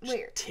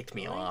 Weird. Ticked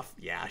me off.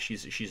 Yeah,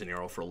 she's in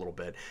Arrow for a little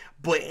bit.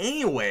 But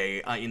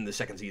anyway, in the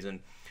second season,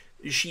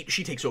 she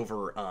takes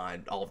over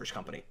Oliver's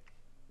company.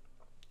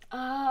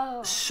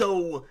 Oh.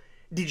 So,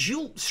 did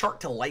you start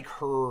to like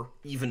her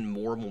even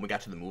more when we got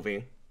to the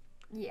movie?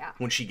 Yeah.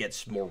 When she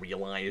gets more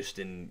realized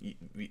and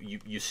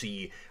you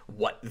see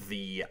what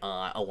the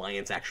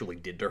Alliance actually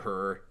did to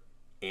her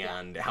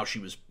and how she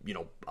was,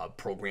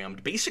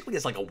 programmed basically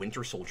as like a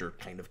Winter Soldier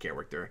kind of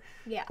character.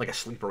 Yeah. Like a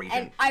sleeper agent.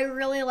 And I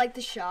really like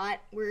the shot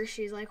where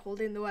she's like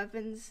holding the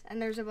weapons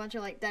and there's a bunch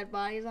of like dead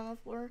bodies on the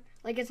floor.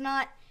 Like it's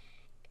not,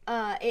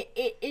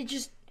 it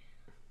just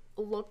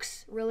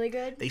looks really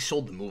good. They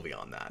sold the movie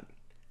on that.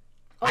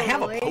 Oh, I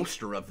have really? a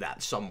poster of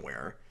that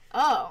somewhere.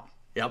 Oh.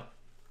 Yep.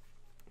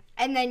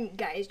 And then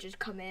guys just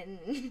come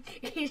in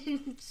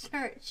and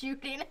start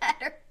shooting at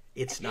her.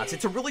 It's nuts.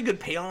 It's a really good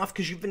payoff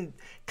because you've been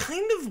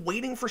kind of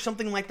waiting for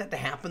something like that to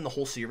happen the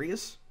whole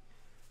series.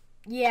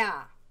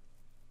 Yeah.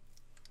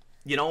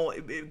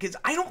 Because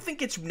I don't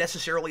think it's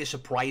necessarily a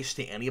surprise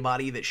to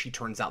anybody that she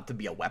turns out to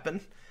be a weapon.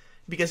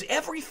 Because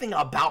everything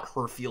about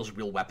her feels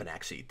real Weapon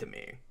X-y to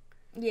me.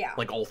 Yeah.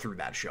 Like all through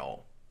that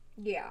show.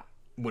 Yeah.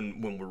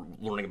 When we're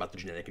learning about the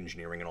genetic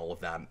engineering and all of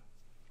that.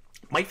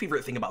 My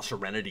favorite thing about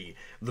Serenity,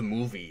 the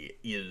movie,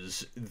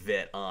 is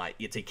that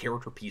it's a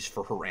character piece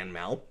for her and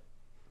Mal.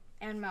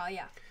 And Mal,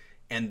 yeah.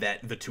 And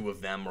that the two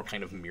of them are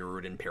kind of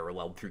mirrored and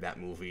paralleled through that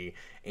movie,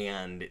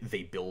 and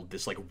they build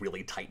this like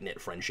really tight-knit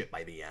friendship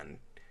by the end.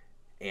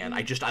 And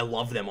I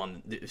love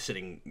them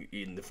sitting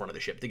in the front of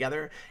the ship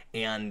together.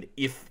 And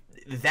if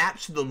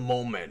that's the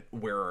moment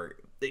where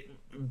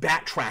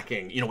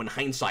backtracking, in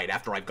hindsight,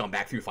 after I've gone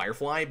back through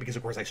Firefly, because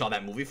of course I saw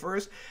that movie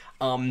first,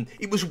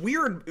 it was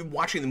weird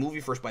watching the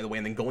movie first, by the way,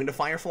 and then going to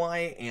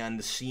Firefly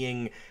and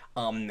seeing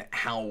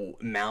how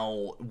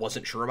Mal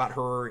wasn't sure about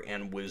her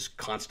and was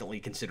constantly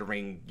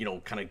considering,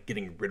 kind of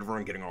getting rid of her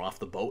and getting her off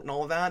the boat and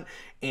all of that.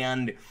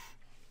 And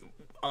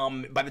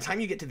by the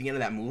time you get to the end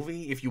of that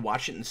movie, if you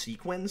watch it in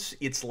sequence,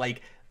 it's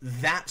like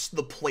that's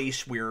the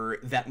place where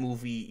that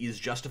movie is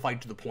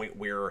justified to the point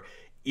where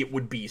it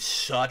would be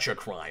such a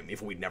crime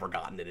if we'd never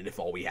gotten it and if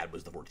all we had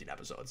was the 14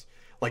 episodes.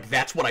 Like,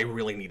 that's what I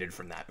really needed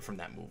from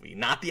that movie.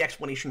 Not the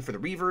explanation for the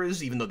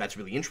Reavers, even though that's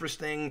really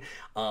interesting.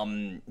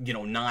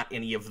 Not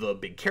any of the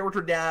big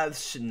character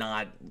deaths,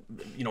 not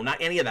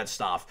any of that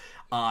stuff.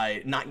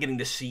 Not getting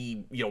to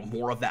see,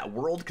 more of that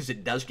world, because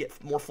it does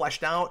get more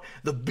fleshed out.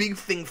 The big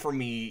thing for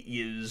me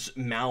is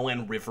Mal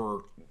and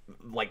River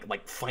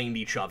like find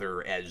each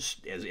other as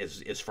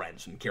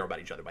friends and care about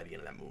each other by the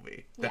end of that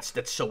movie.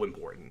 That's so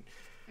important.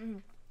 Mm-hmm.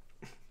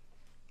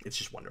 It's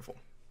just wonderful.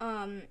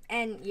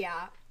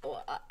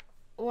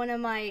 One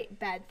of my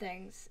bad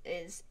things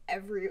is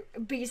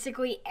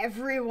basically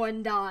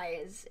everyone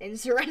dies in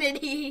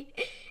Serenity.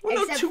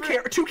 Well, no, two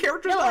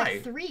characters die.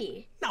 Like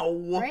 3.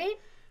 No. Right?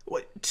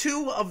 What,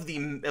 2 of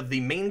the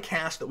main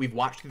cast that we've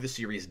watched through the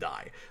series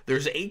die.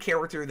 There's a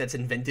character that's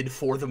invented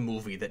for the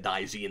movie that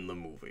dies in the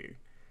movie.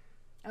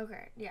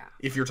 Okay, yeah.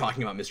 If you're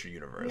talking about Mr.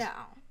 Universe. No,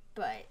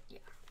 but yeah.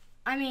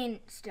 I mean,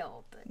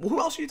 still, but... Well, who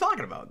else are you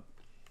talking about?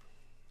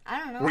 I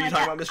don't know. Were you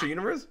talking about Mr.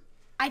 Universe?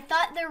 I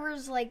thought there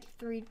was like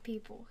 3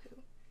 people who...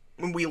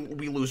 We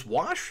lose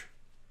Wash,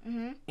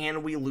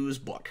 and we lose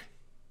Book.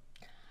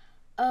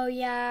 Oh,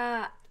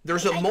 yeah.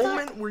 There's a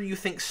moment where you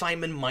think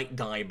Simon might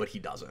die, but he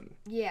doesn't.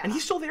 Yeah. And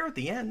he's still there at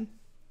the end.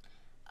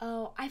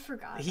 Oh, I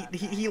forgot about that.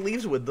 He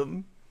leaves with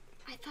them.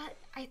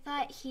 I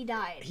thought he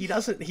died. He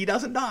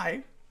doesn't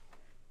die.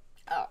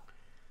 Oh.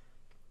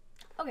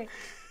 Okay.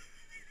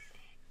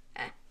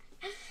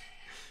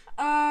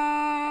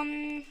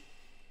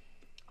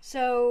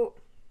 So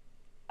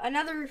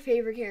another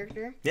favorite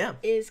character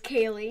is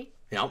Kaylee.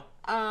 Yep.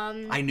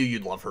 I knew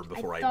you'd love her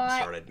before I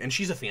started, and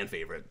she's a fan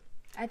favorite.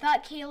 I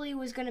thought Kaylee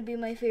was gonna be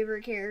my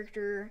favorite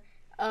character,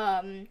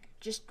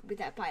 just with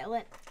that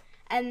pilot,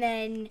 and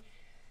then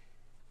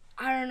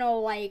I don't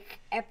know, like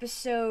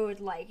episode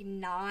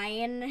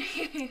 9,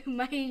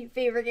 my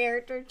favorite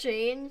character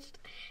changed,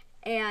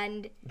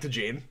 and to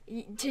Jane,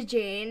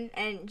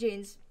 and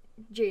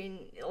Jane,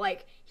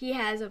 like he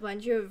has a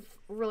bunch of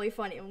really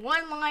funny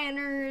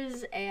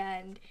one-liners,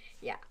 and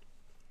yeah.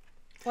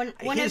 One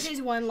of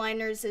his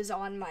one-liners is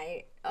on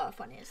my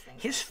funniest thing.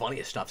 His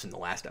funniest stuff's in the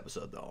last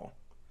episode, though.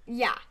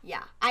 Yeah.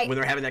 When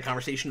they're having that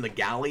conversation in the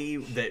galley,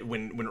 that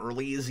when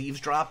Early is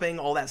eavesdropping,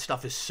 all that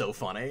stuff is so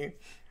funny.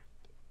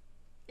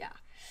 Yeah.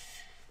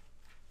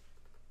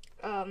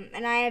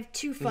 And I have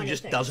 2 funny things.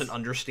 He just doesn't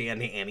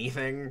understand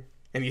anything,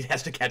 and he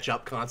has to catch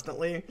up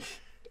constantly.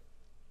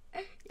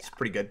 It's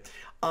pretty good.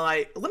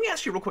 Let me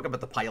ask you real quick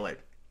about the pilot.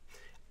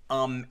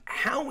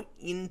 How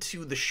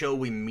into the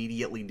show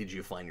immediately did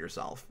you find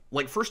yourself?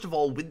 Like, first of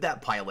all, with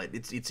that pilot,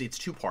 it's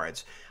 2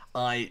 parts.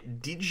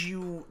 Did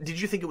you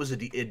think it was a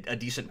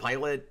decent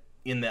pilot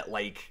in that,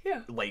 like,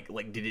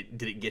 did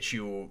it get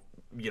you,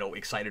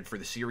 excited for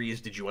the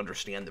series? Did you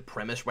understand the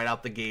premise right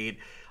out the gate?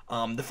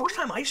 The first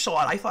time I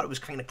saw it, I thought it was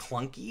kind of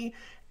clunky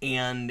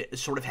and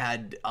sort of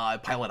had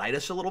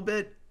pilotitis a little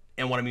bit.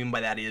 And what I mean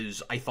by that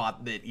is I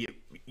thought that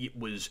it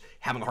was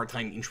having a hard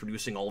time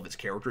introducing all of its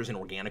characters in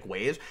organic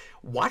ways.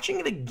 Watching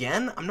it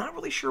again, I'm not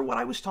really sure what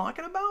I was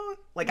talking about.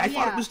 Like, I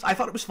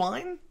thought it was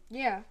fine.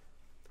 Yeah.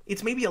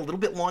 It's maybe a little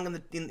bit long in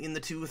the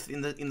tooth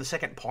in the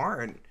second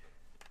part.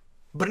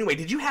 But anyway,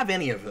 did you have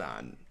any of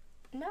that?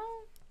 No,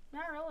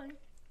 not really.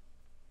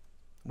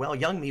 Well,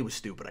 young me was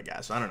stupid, I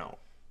guess. I don't know.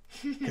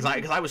 Because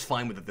I was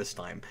fine with it this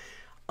time.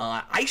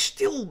 I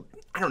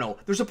don't know.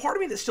 There's a part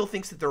of me that still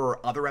thinks that there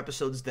are other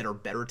episodes that are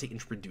better to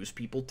introduce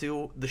people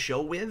to the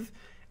show with,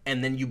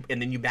 and then you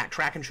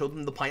backtrack and show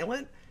them the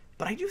pilot.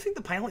 But I do think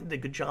the pilot did a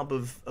good job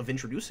of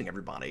introducing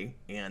everybody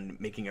and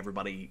making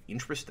everybody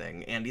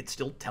interesting, and it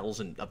still tells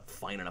a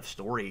fine enough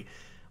story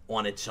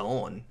on its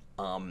own.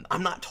 I'm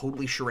not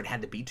totally sure it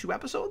had to be 2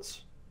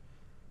 episodes.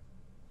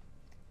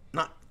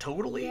 Not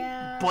totally,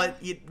 but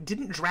it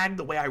didn't drag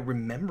the way I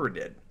remembered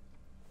it.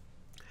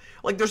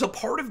 Like, there's a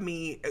part of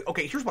me...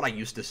 Okay, here's what I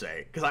used to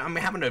say, because I'm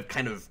having to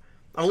I'm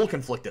a little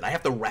conflicted. I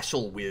have to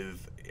wrestle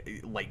with,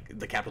 like,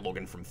 the Captain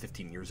Logan from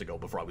 15 years ago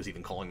before I was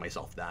even calling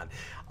myself that.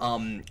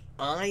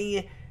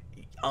 I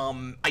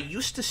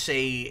used to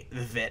say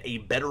that a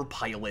better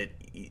pilot,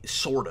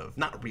 sort of,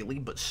 not really,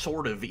 but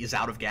sort of, is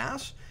Out of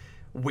Gas,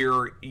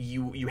 where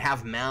you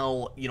have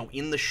Mal,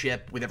 in the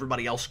ship with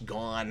everybody else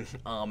gone,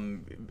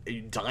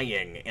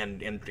 dying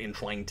and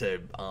trying to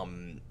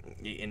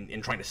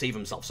trying to save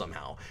himself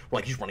somehow.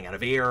 Like, he's running out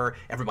of air,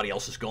 everybody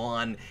else is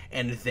gone,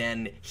 and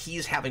then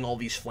he's having all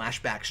these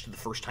flashbacks to the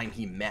first time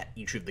he met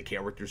each of the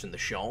characters in the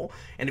show.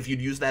 And if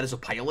you'd used that as a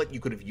pilot, you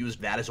could have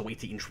used that as a way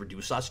to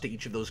introduce us to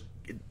each of those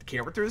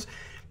characters.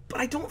 But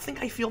I don't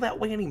think I feel that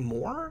way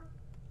anymore.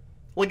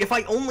 Like, if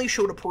I only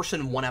showed a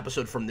person 1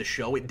 episode from this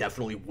show, it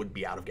definitely would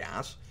be Out of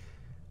Gas.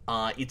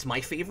 It's my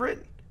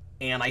favorite,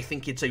 and I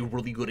think it's a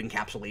really good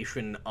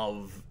encapsulation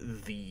of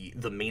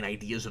the main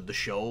ideas of the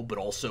show, but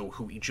also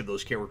who each of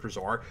those characters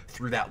are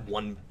through that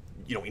one,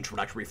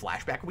 introductory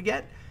flashback we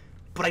get.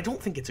 But I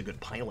don't think it's a good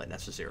pilot,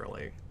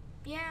 necessarily.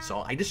 Yeah.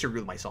 So I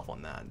disagree with myself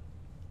on that.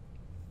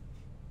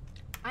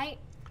 I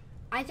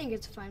think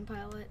it's a fine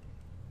pilot.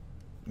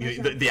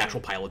 The actual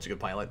pilot's a good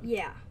pilot?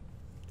 Yeah.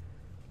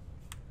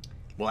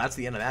 Well, that's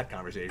the end of that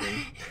conversation.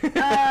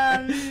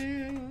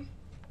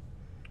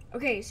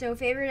 Okay, so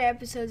favorite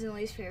episodes and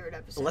least favorite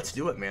episodes. Well, let's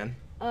do it, man.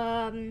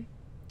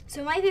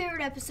 So my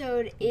favorite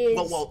episode is...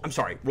 Well, I'm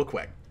sorry, real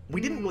quick.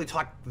 We didn't really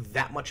talk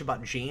that much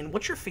about Jane.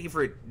 What's your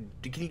favorite...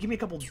 Can you give me a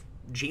couple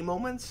Jane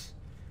moments?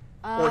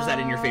 Or is that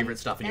in your favorite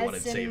stuff and you want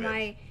to save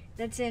it?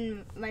 That's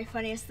in my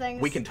funniest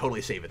things. We can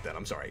totally save it then.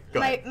 I'm sorry.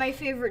 Go ahead. My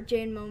favorite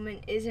Jane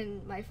moment is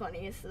in my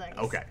funniest things.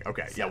 Okay.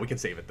 So yeah, we can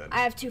save it then. I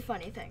have two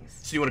funny things.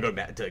 So you want to go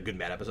to good and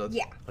bad episodes?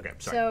 Yeah. Okay,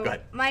 sorry. So go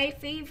ahead. My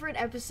favorite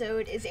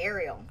episode is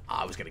Ariel.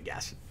 I was going to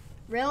guess.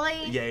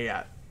 Really?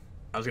 Yeah.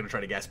 I was going to try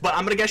to guess. But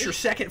I'm going to guess your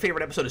second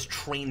favorite episode is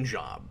Train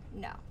Job.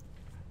 No.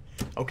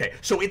 Okay,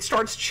 so it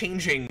starts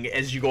changing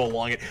as you go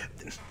along.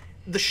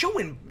 The show,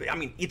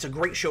 it's a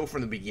great show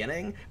from the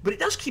beginning, but it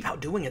does keep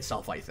outdoing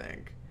itself, I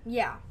think.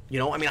 Yeah.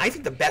 I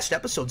think the best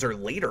episodes are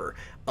later.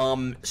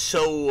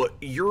 So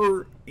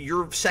your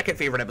second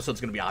favorite episode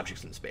is going to be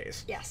Objects in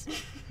Space. Yes.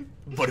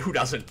 But who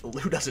doesn't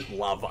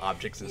love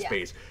Objects in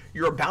Space?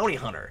 You're a bounty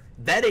hunter.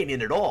 That ain't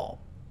it at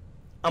all.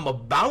 I'm a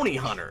bounty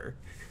hunter.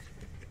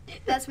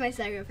 That's my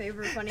second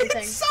favorite funny thing.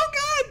 It's so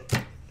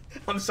good.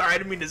 I'm sorry, I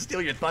didn't mean to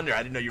steal your thunder.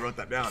 I didn't know you wrote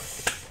that down.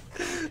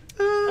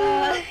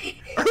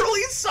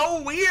 Early's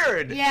so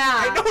weird.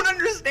 Yeah. I don't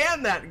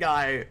understand that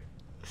guy.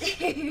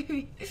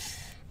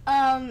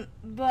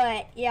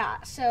 But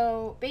yeah,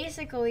 so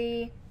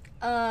basically,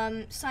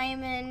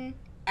 Simon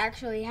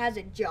actually has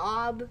a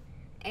job,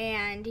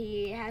 and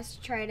he has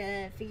to try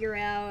to figure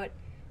out,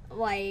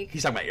 like...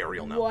 He's talking about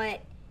Ariel now.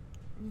 What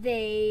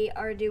they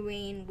are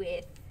doing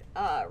with,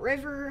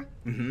 River,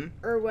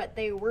 or what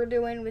they were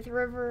doing with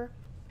River,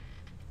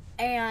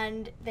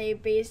 and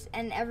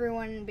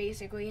everyone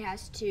basically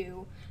has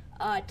to,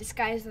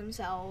 disguise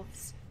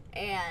themselves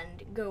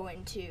and go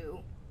into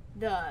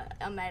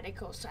a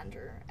medical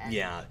center. And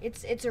yeah,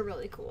 it's a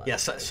really cool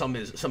episode. Yeah,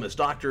 some as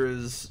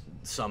doctors,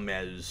 some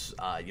as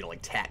like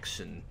techs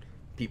and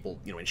people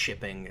in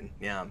shipping, and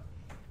yeah.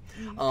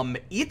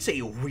 It's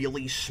a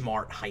really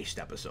smart heist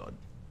episode.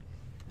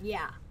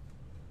 Yeah.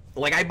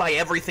 Like, I buy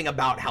everything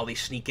about how they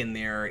sneak in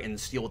there and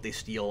steal what they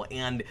steal,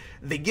 and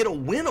they get a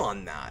win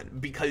on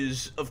that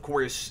because, of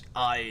course,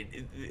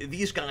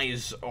 these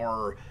guys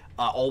are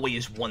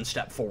always one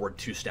step forward,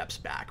 two steps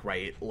back,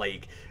 right?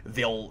 Like,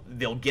 they'll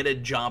get a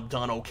job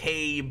done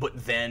okay,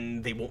 but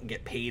then they won't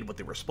get paid what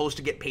they were supposed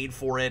to get paid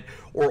for it,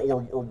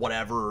 or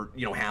whatever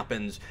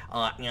happens,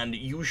 and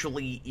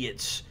usually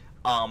it's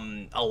a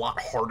lot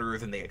harder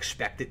than they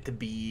expect it to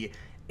be,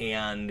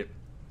 and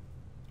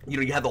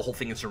you have the whole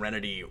thing in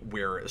Serenity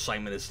where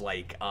Simon is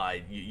like,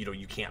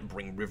 you can't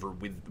bring River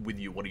with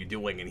you. What are you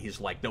doing? And he's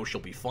like, no,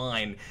 she'll be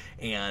fine.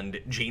 And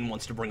Jane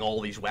wants to bring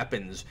all these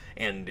weapons,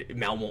 and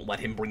Mal won't let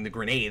him bring the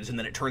grenades. And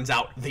then it turns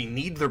out they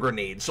need the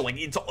grenades. So like,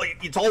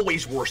 it's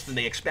always worse than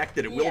they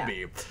expected it will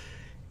be.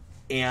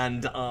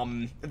 And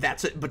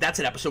that's it. But that's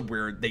an episode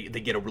where they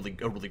get a really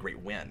great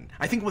win.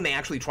 I think when they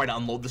actually try to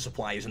unload the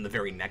supplies in the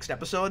very next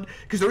episode,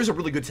 because there is a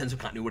really good sense of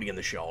continuity in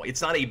the show.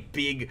 It's not a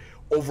big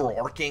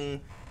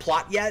overarching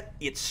plot yet.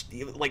 It's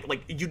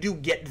like you do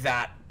get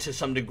that to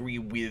some degree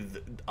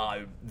with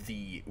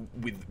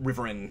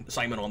River and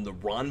Simon on the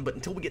run, but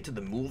until we get to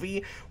the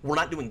movie, we're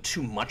not doing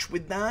too much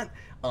with that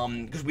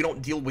because we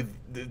don't deal with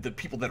the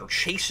people that are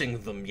chasing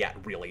them yet.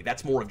 Really,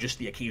 that's more of just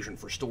the occasion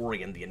for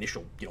story and the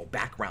initial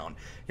background.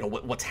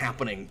 What's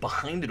happening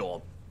behind it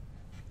all.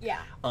 Yeah.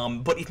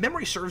 But if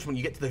memory serves, when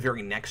you get to the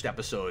very next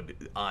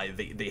episode,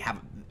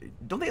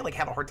 don't they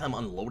have a hard time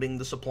unloading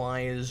the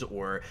supplies,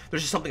 or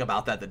there's just something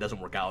about that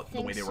doesn't work out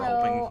the way they were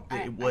hoping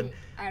it would?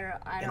 I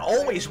don't and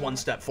always one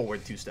step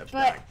forward, two steps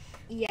back.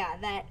 Yeah,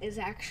 that is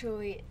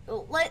actually.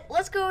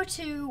 Let's go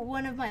to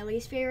one of my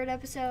least favorite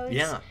episodes.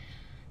 Yeah.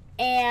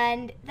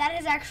 And that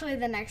is actually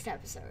the next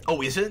episode.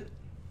 Oh, is it?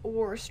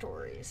 War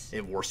Stories.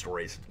 War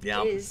Stories.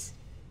 Yeah. It is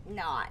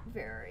not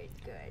very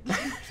good.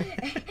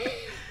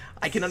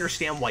 I can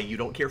understand why you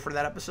don't care for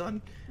that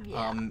episode.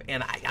 Yeah.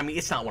 And I mean,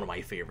 it's not one of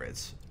my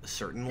favorites,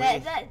 certainly.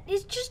 That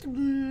it's just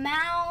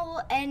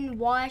Mal and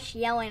Wash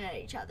yelling at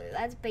each other.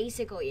 That's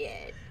basically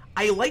it.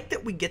 I like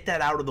that we get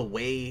that out of the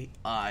way,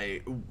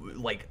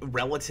 like,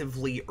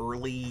 relatively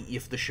early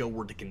if the show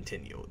were to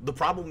continue. The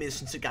problem is,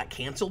 since it got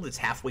canceled, it's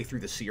halfway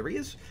through the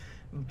series.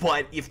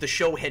 But if the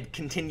show had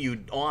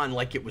continued on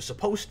like it was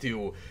supposed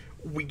to,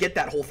 we get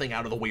that whole thing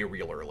out of the way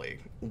real early,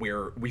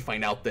 where we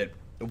find out that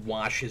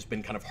Wash has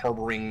been kind of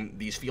harboring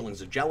these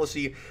feelings of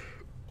jealousy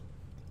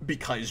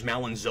because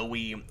Mal and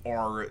Zoe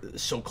are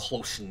so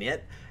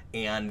close-knit,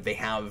 and they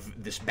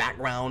have this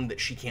background that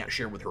she can't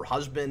share with her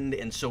husband,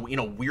 and so in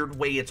a weird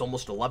way it's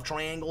almost a love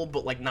triangle,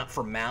 but like not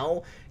for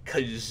Mal,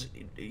 because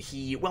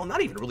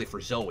not even really for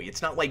Zoe.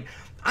 It's not like,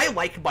 I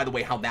like, by the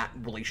way, how that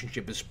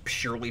relationship is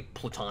purely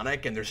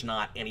platonic and there's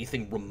not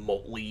anything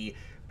remotely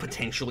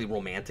potentially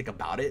romantic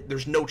about it.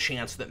 There's no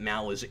chance that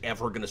Mal is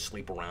ever going to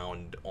sleep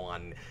around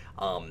on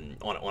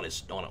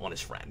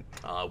his friend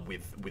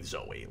with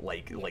Zoe.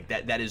 Like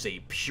that is a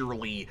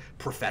purely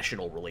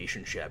professional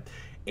relationship.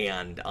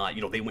 And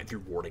you know, they went through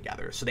war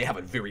together, so they have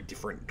a very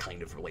different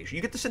kind of relation.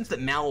 You get the sense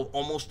that Mal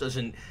almost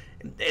doesn't,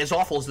 as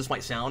awful as this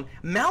might sound,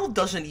 Mal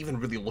doesn't even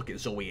really look at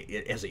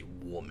Zoe as a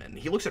woman.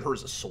 He looks at her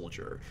as a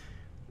soldier.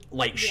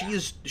 Like,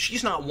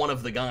 she's not one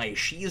of the guys.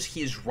 She is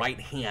his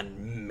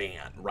right-hand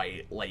man,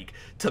 right? Like,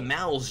 to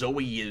Mal,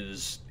 Zoe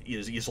is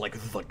like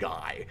the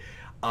guy.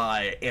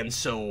 And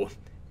so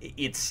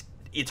it's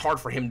hard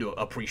for him to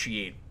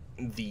appreciate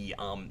the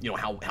you know,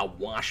 how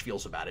Wash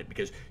feels about it,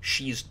 because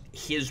she's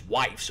his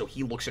wife, so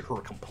he looks at her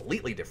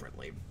completely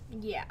differently.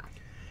 Yeah.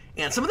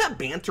 And some of that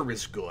banter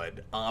is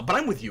good, but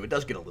I'm with you, it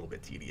does get a little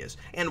bit tedious.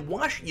 And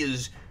Wash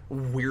is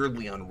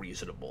weirdly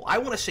unreasonable. I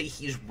want to say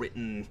he's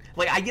written,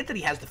 like, I get that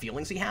he has the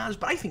feelings he has,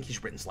 but I think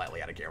he's written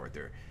slightly out of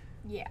character.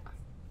 Yeah.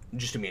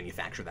 Just to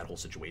manufacture that whole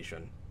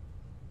situation.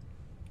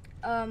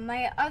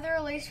 My other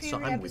least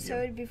favorite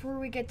episode, before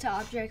we get to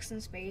Objects in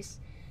Space,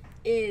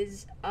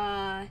 is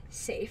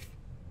Safe.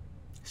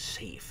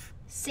 Safe.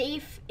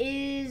 Safe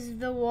is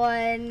the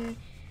one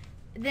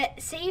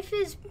that Safe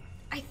is,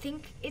 I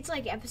think it's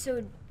like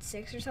episode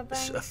 6 or something.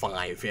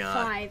 5, yeah.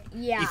 5,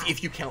 yeah.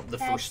 If you count the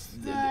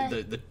first,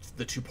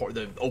 the two-part,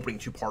 the opening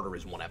two-parter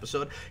is one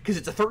episode, because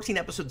it's a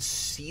 13-episode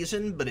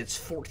season, but it's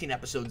 14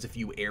 episodes if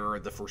you air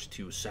the first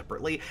 2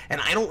 separately. And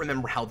I don't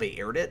remember how they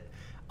aired it,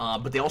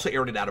 but they also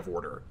aired it out of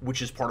order,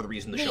 which is part of the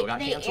reason the show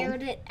got canceled. They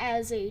aired it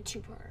as a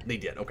 2-parter. They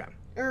did, okay.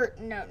 Or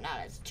no, not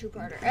as a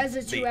 2-parter, as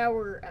a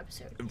 2-hour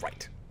episode.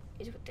 Right.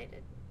 Is what they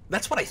did.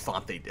 That's what I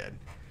thought they did.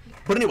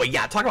 But anyway,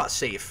 yeah, talk about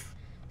Safe.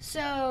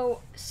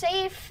 So,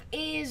 Safe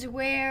is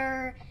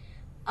where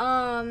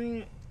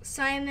Simon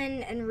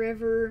and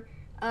River,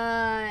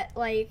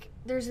 like,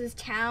 there's this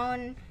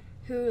town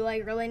who,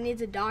 like, really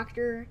needs a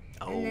doctor,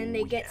 and then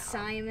they get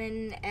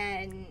Simon,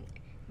 and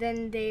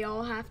then they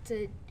all want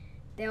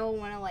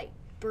to, like,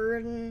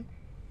 burn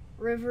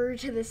River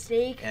to the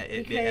stake. At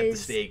the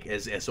stake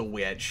as a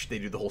witch. They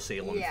do the whole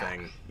Salem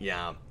thing.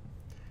 Yeah.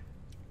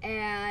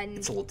 And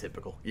it's a little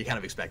typical. You kind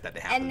of expect that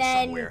to happen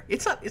somewhere.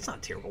 It's not a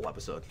terrible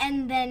episode.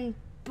 And then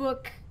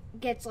Book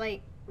gets,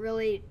 like,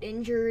 really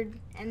injured,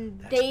 and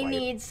they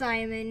need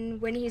Simon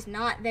when he's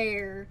not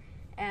there.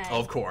 And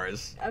of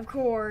course.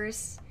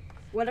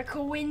 What a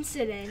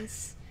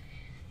coincidence.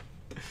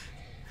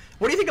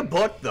 What do you think of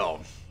Book,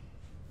 though?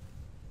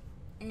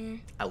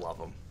 I love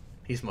him.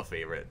 He's my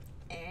favorite.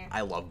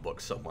 I love Book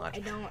so much.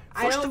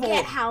 I don't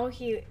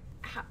get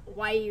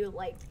why you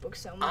like Book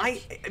so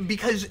much.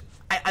 Because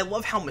I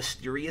love how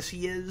mysterious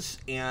he is,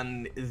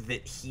 and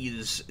that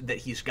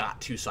he's got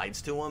two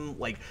sides to him.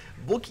 Like,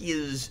 Book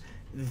is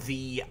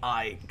the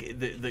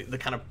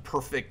kind of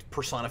perfect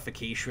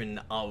personification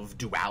of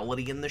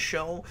duality in the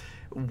show,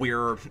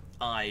 where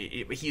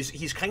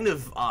he's kind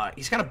of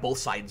both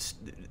sides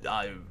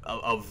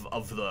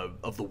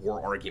of the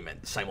war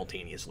argument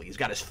simultaneously. He's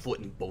got his foot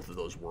in both of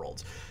those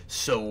worlds.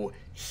 So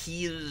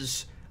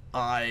he's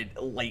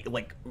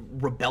like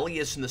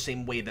rebellious in the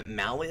same way that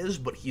Mal is,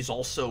 but he's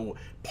also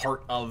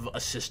part of a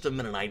system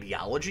and an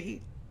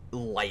ideology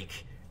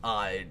like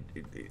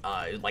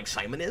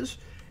Simon is,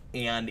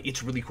 and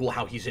it's really cool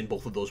how he's in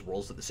both of those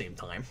worlds at the same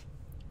time.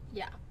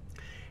 Yeah.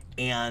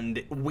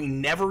 And we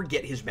never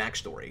get his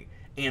backstory,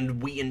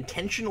 and we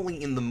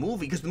intentionally in the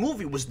movie, because the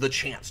movie was the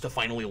chance to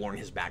finally learn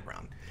his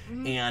background.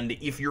 Mm-hmm. And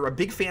if you're a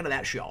big fan of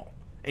that show,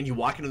 and you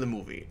walk into the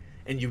movie,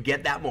 and you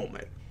get that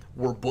moment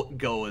where Book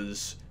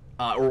goes,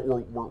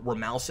 where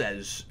Mal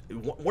says,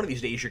 one of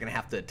these days you're going to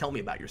have to tell me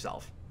about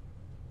yourself.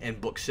 And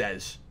Book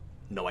says,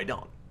 no, I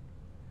don't.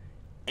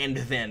 And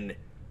then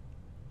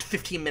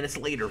 15 minutes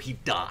later, he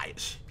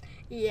dies.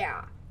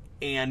 Yeah.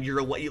 And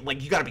you're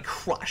like, you got to be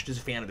crushed as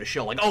a fan of the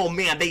show. Like, oh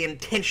man, they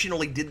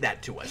intentionally did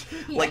that to us.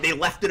 Yeah. Like, they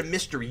left it a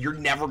mystery. You're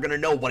never going to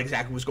know what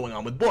exactly was going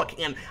on with Book.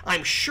 And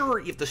I'm sure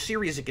if the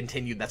series had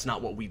continued, that's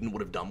not what Whedon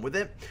would have done with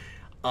it.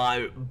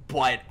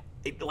 But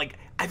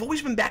I've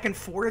always been back and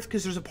forth,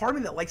 because there's a part of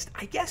me that likes,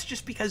 I guess,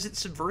 just because it's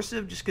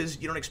subversive, just because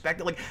you don't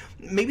expect it. Like,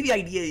 maybe the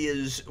idea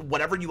is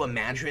whatever you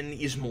imagine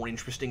is more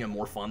interesting and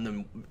more fun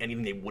than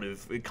anything they would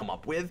have come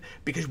up with,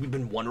 because we've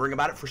been wondering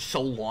about it for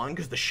so long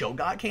because the show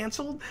got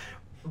canceled.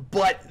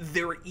 But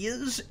there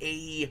is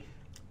a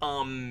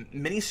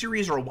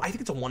miniseries, or I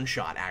think it's a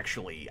one-shot,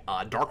 actually,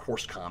 Dark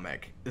Horse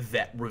comic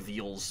that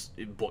reveals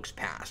Book's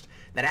past.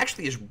 That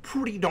actually is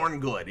pretty darn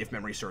good, if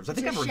memory serves. I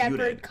think I've reviewed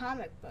it. Shepherd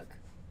comic book.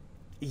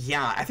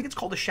 Yeah, I think it's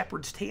called A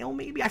Shepherd's Tale,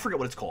 maybe? I forget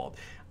what it's called.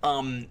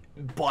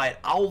 But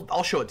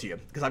I'll show it to you,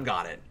 because I've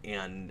got it,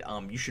 and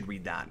you should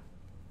read that.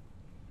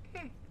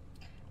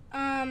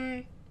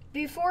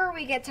 Before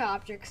we get to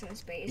Objects in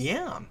Space.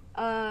 Yeah.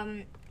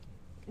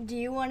 Do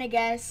you want to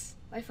guess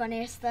my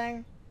funniest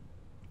thing?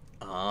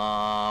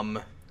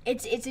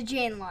 It's a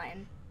Jane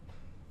line.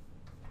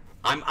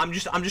 I'm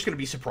just gonna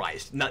be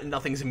surprised.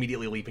 Nothing's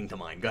immediately leaping to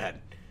mind. Go ahead.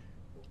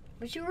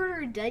 What you order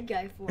a dead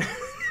guy for?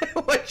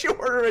 What you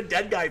order a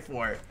dead guy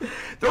for?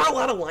 There are a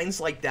lot of lines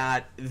like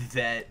that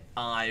that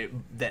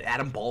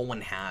Adam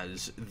Baldwin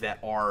has that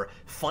are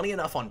funny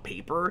enough on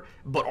paper,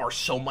 but are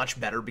so much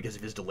better because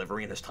of his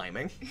delivery and his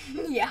timing.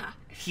 Yeah.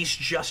 He's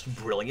just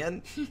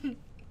brilliant.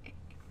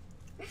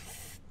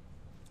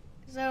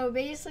 So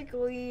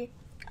basically,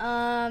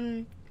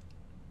 a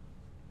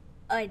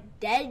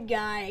dead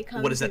guy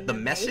comes. What is that? The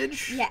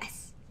message? Yes.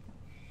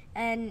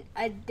 And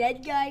a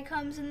dead guy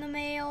comes in the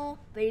mail,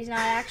 but he's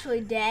not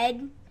actually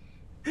dead.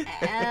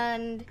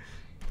 And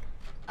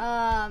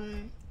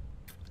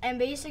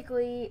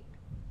basically,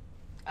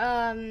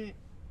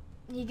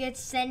 he gets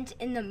sent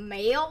in the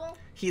mail.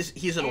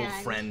 He's an old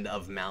friend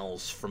of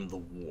Mal's from the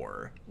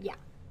war. Yeah.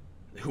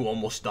 Who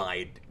almost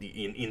died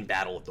in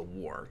battle at the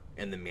war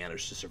and then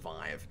managed to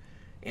survive,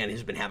 and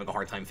has been having a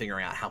hard time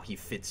figuring out how he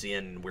fits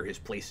in, where his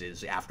place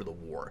is after the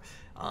war.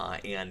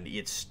 And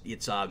it's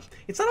not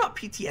about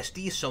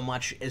PTSD so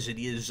much as it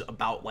is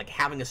about like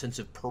having a sense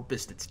of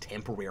purpose that's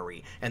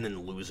temporary and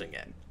then losing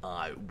it,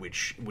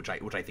 which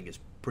I think is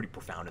pretty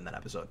profound in that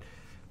episode.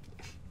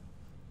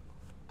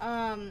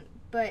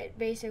 But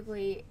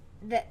basically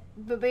that's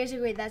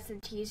the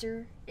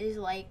teaser, is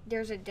like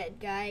there's a dead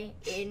guy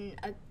in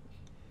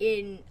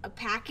a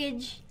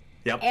package.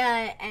 Yep.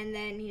 And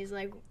then he's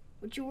like,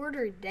 "What you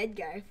order a dead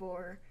guy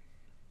for?"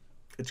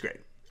 It's great.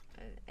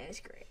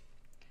 It's great.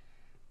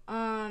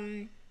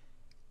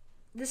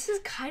 This is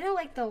kind of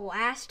like the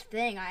last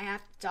thing I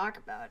have to talk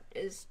about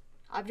is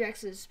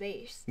objects in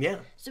space. Yeah.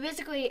 So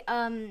basically,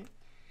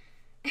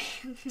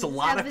 it's a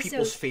lot of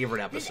people's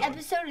favorite episode.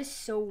 This episode is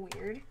so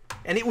weird.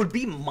 And it would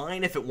be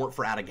mine if it weren't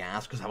for Out of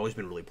Gas, because I've always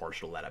been really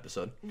partial to that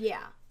episode.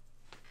 Yeah.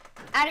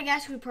 Out of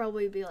Gas would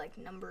probably be like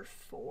number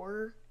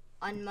 4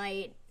 on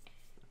my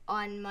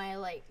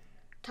like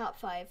top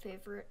 5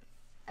 favorite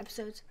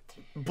episodes.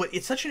 But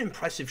it's such an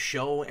impressive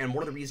show, and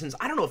one of the reasons,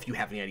 I don't know if you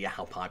have any idea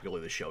how popular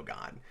the show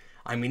got.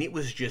 I mean, it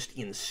was just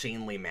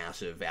insanely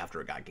massive after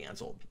it got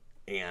canceled.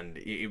 And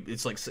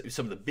it's like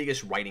some of the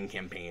biggest writing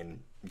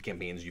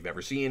campaigns you've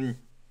ever seen.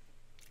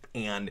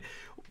 And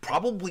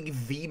probably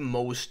the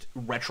most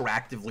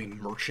retroactively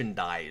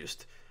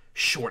merchandised,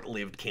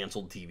 short-lived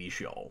canceled TV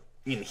show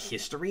in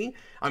history.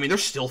 I mean,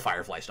 there's still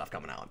Firefly stuff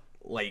coming out.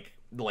 Like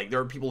there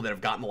are people that have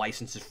gotten the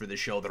licenses for this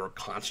show that are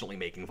constantly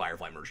making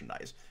Firefly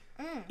merchandise.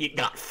 It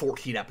got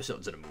 14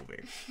 episodes in a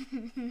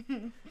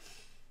movie.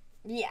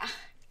 Yeah,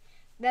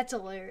 that's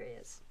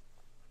hilarious.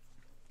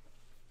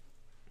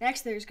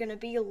 Next, there's gonna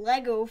be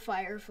Lego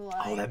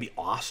Firefly. Oh, that'd be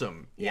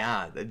awesome.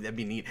 Yeah, that'd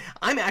be neat.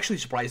 I'm actually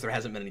surprised there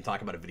hasn't been any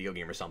talk about a video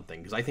game or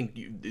something, because I think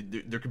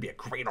there could be a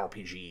great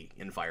RPG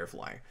in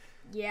Firefly.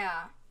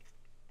 Yeah.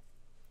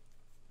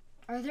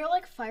 Are there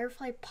like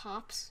Firefly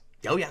Pops?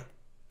 Oh yeah.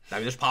 I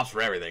mean, there's pops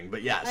for everything,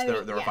 but yes,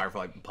 there are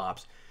Firefly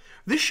Pops.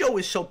 This show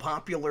is so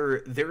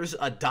popular, there's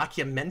a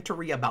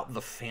documentary about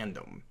the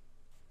fandom.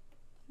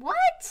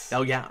 What?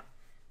 Oh yeah.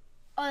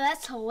 Oh,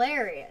 that's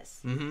hilarious.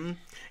 Mm-hmm.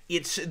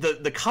 It's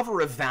the cover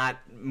of that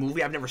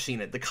movie. I've never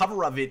seen it. The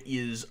cover of it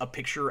is a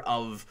picture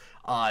of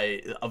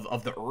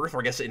the Earth, or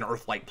I guess an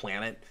Earth-like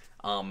planet.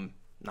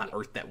 Not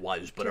Earth that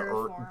was, but a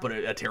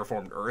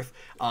terraformed Earth.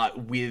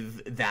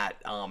 With that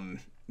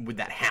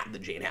hat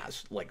that Jane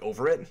has, like,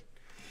 over it.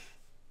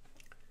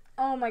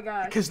 Oh my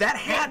god! Because that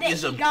hat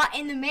he got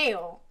in the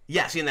mail.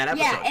 Yes, in that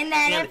episode. Yeah, in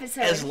that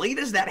episode. As late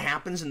as that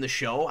happens in the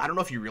show, I don't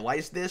know if you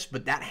realize this,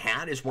 but that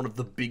hat is one of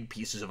the big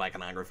pieces of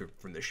iconography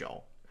from the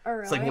show. Oh,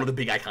 really? It's like one of the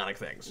big iconic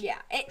things. Yeah,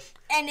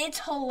 and it's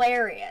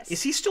hilarious.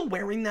 Is he still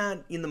wearing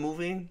that in the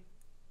movie?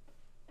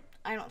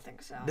 I don't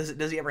think so.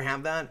 Does he ever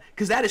have that?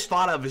 Because that is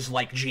thought of as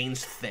like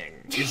Jane's thing.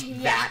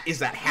 Is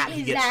that hat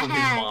he gets from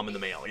his mom in the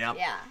mail? Yep.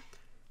 Yeah.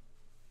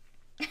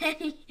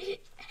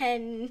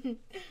 And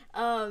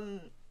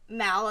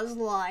Mal's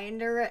line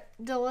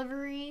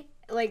delivery,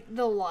 like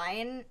the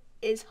line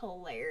is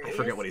hilarious. I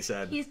forget what he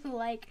said. He's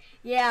like,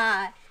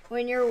 "Yeah,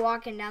 when you're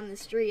walking down the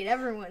street,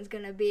 everyone's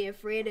gonna be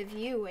afraid of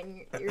you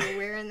when you're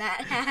wearing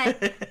that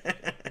hat."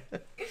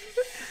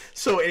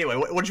 So anyway,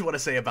 what did you want to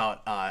say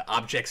about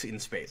objects in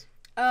space?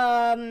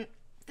 That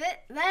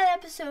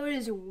episode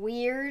is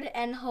weird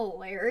and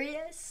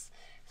hilarious.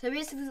 So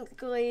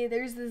basically,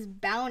 there's this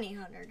bounty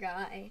hunter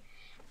guy,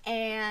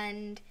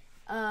 and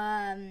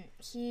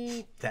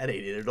he... That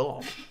ain't it at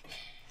all.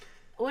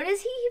 What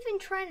is he even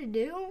trying to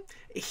do?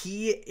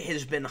 He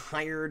has been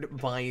hired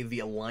by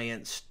the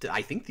Alliance,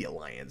 I think the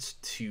Alliance,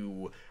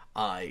 to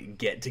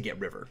get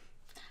River.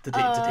 To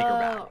take her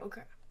back.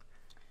 Okay.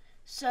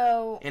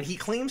 So... And he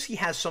claims he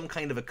has some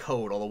kind of a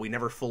code, although we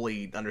never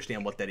fully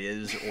understand what that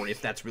is, or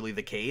if that's really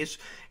the case.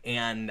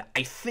 And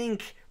I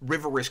think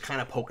River is kind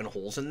of poking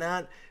holes in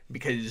that,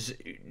 because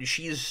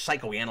she's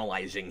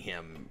psychoanalyzing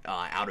him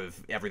out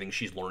of everything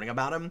she's learning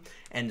about him,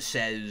 and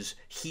says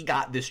he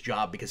got this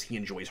job because he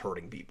enjoys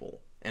hurting people,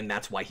 and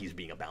that's why he's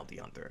being a bounty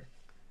hunter.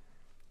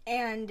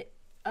 And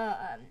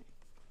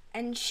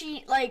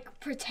she, like,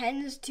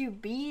 pretends to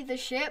be the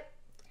ship,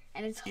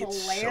 and it's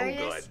hilarious. It's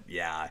so good,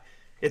 yeah.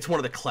 It's one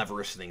of the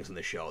cleverest things in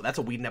the show. That's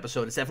a Whedon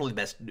episode. It's definitely the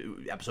best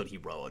episode he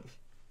wrote.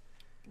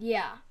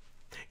 Yeah.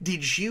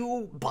 Did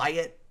you buy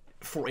it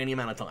for any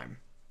amount of time?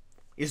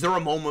 Is there a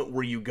moment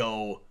where you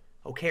go,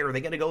 okay, are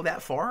they going to go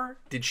that far?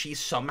 Did she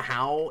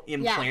somehow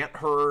implant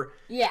her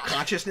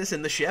consciousness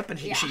in the ship, and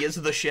she is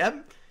the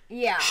ship?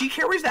 Yeah. She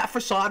carries that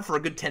facade for a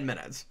good 10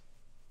 minutes.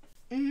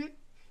 Mm-hmm.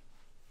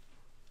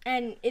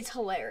 And it's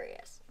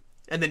hilarious.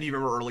 And then do you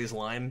remember Early's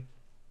line?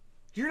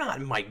 You're not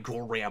in my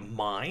Goram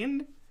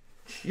mind.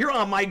 You're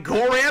on my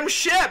Goram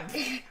ship!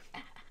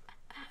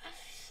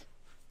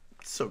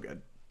 So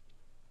good.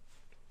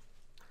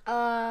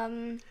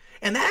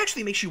 And that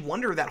actually makes you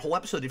wonder, that whole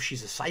episode, if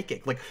she's a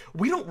psychic. Like,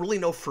 we don't really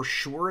know for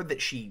sure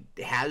that she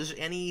has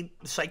any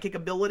psychic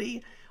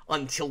ability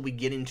until we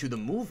get into the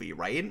movie,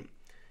 right?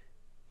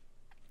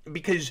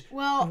 Because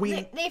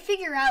they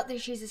figure out that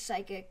she's a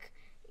psychic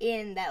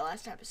in that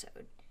last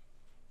episode.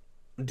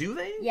 Do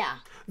they? Yeah.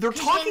 They're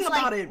talking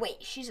about it. Wait,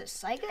 she's a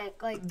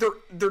psychic? Like,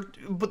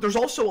 but there's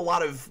also a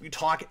lot of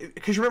talk,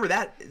 because you remember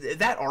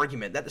that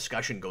argument, that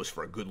discussion goes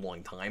for a good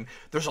long time.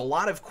 There's a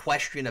lot of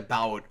question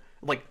about,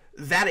 like,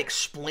 that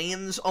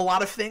explains a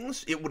lot of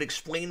things. It would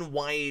explain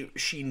why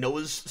she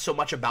knows so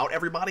much about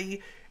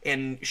everybody,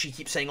 and she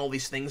keeps saying all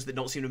these things that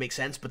don't seem to make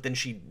sense, but then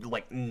she,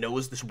 like,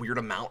 knows this weird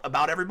amount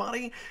about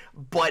everybody.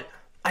 But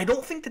I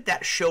don't think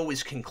that show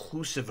is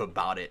conclusive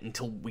about it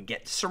until we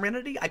get to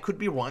Serenity. I could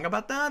be wrong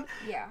about that.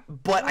 Yeah.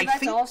 But I think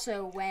that's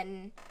also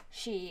when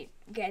she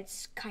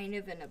gets kind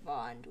of in a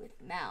bond with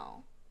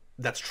Mal.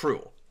 That's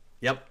true.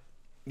 Yep.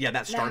 Yeah,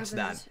 that starts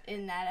that.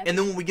 In that episode. And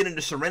then when we get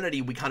into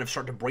Serenity, we kind of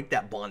start to break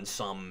that bond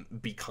some,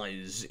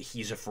 because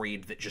he's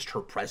afraid that just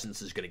her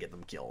presence is going to get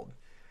them killed.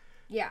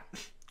 Yeah.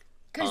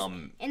 Because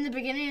in the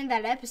beginning of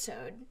that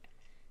episode,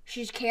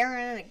 she's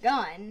carrying a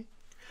gun.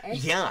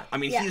 Yeah, I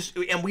mean,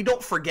 and we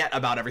don't forget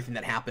about everything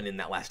that happened in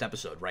that last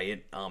episode,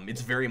 right?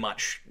 It's very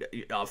much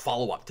a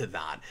follow-up to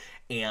that,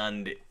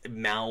 and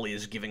Mal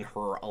is giving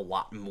her a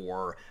lot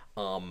more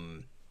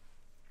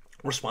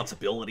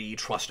responsibility,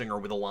 trusting her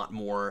with a lot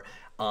more,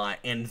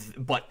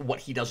 but what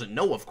he doesn't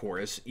know, of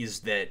course, is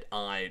that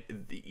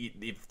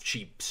if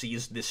she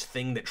sees this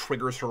thing that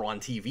triggers her on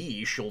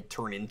TV, she'll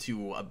turn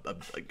into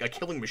a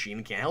killing machine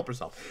and can't help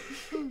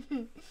herself.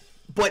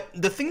 But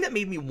the thing that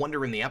made me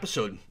wonder in the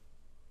episode,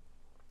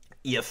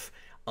 if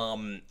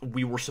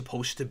we were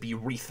supposed to be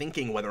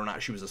rethinking whether or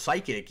not she was a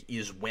psychic,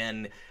 is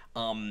when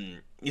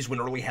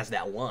Early has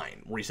that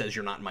line where he says,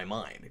 "You're not in my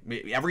mind."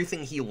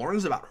 Everything he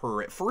learns about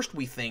her at first,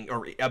 we think,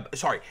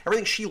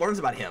 everything she learns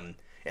about him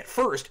at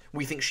first,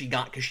 we think she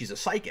got because she's a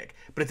psychic,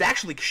 but it's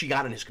actually she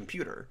got in his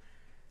computer.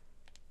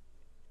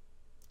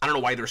 I don't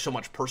know why there's so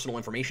much personal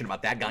information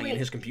about that guy in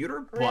his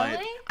computer, but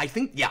really? I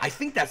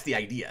think that's the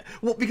idea.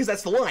 Well, because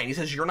that's the line. He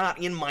says, "You're not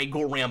in my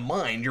Goram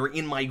mind, you're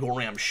in my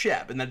Goram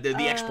ship." And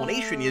the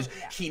explanation is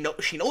she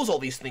knows all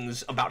these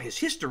things about his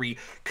history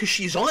because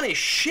she's on his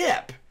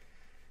ship.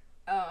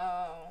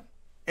 Oh.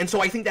 And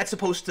so I think that's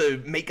supposed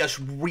to make us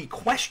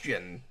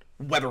re-question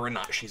whether or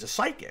not she's a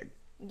psychic.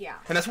 Yeah.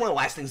 And that's one of the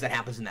last things that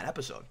happens in that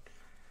episode.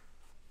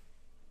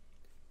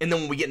 And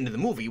then when we get into the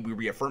movie, we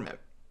reaffirm it.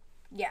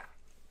 Yeah.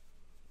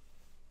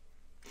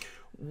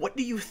 What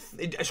do you...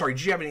 Sorry,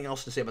 did you have anything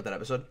else to say about that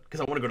episode?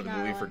 Because I want to go to the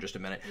movie for just a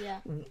minute. Yeah.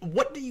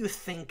 What do you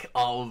think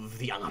of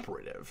the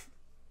operative?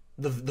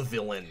 The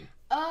villain?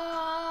 Yeah,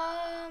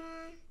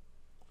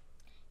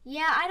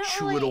 I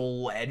don't really...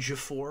 Chiwetel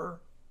Ejiofor?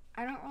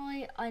 I don't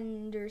really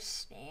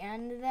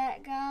understand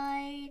that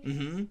guy.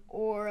 Mm-hmm.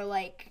 Or,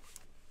 like,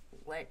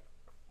 what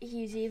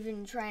he's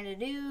even trying to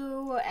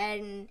do,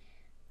 and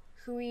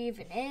who he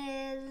even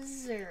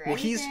is, or Well,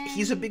 anything.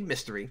 he's a big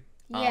mystery.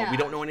 Yeah. We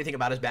don't know anything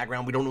about his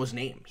background. We don't know his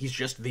name. He's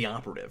just the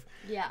operative.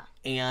 Yeah.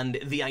 And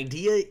the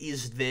idea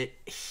is that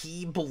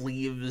he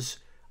believes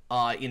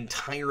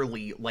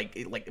entirely,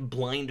 like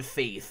blind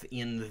faith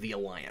in the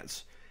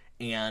Alliance,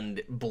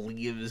 and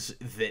believes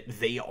that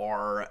they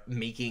are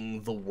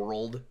making the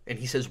world, and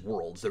he says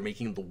worlds, they're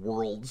making the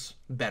worlds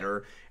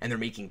better, and they're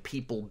making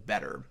people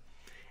better,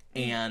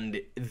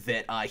 and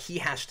that he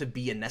has to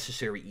be a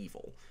necessary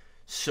evil.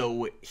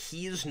 So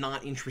he's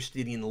not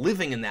interested in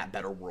living in that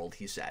better world,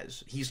 he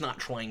says. He's not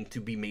trying to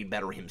be made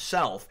better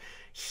himself.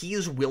 He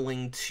is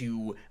willing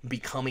to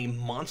become a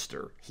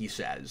monster, he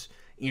says,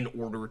 in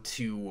order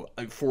to,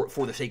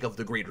 for the sake of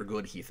the greater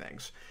good, he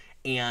thinks.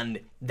 And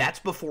that's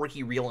before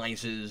he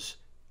realizes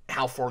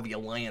how far the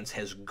Alliance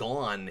has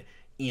gone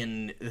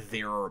in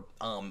their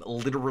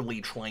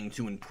literally trying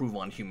to improve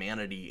on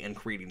humanity and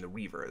creating the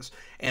Reavers.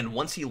 And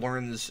once he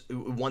learns,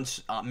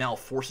 once Mal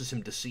forces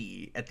him to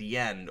see at the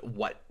end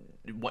what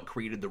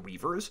created the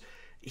Reavers,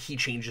 he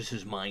changes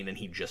his mind and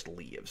he just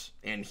leaves.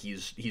 And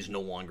he's no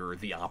longer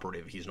the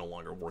operative. He's no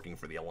longer working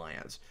for the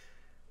Alliance.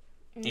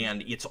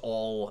 And it's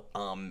all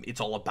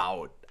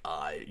about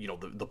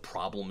the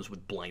problems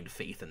with blind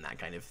faith and that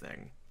kind of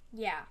thing.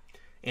 Yeah.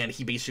 And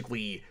he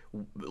basically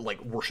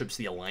worships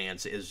the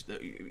Alliance as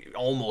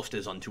almost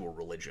as unto a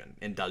religion,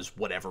 and does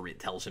whatever it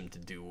tells him to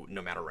do,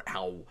 no matter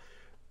how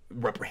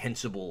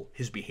reprehensible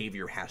his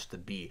behavior has to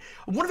be.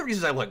 One of the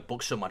reasons I like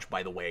Book so much,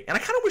 by the way, and I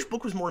kind of wish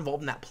Book was more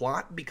involved in that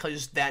plot,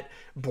 because that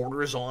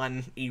borders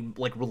on a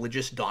like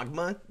religious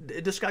dogma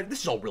discussion.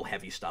 This is all real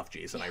heavy stuff,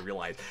 Jason, I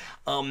realize.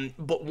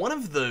 But one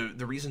of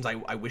the reasons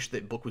I wish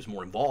that Book was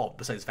more involved,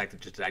 besides the fact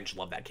that I just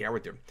love that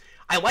character,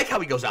 I like how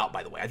he goes out,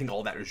 by the way. I think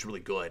all that is really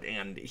good,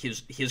 and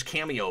his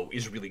cameo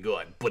is really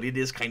good, but it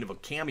is kind of a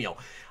cameo.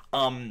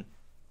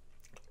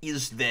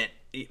 Is that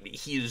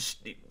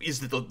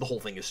the whole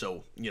thing is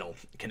so,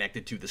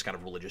 connected to this kind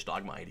of religious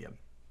dogma idea.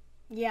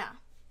 Yeah.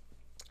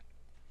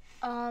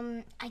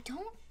 I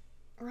don't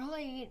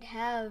really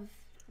have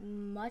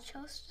much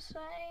else to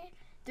say.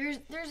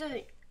 There's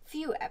a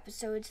few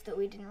episodes that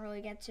we didn't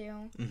really get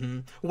to. Mm-hmm.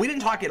 We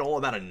didn't talk at all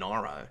about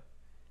Inara.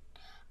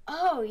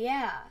 Oh,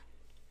 yeah.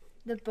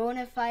 The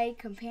bona fide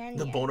companion.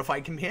 The bona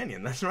fide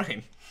companion, that's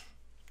right.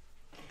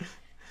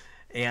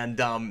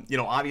 And,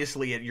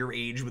 obviously at your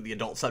age with the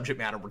adult subject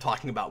matter we're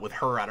talking about with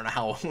her, I don't know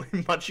how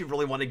much you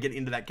really want to get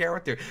into that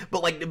character.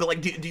 But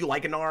do you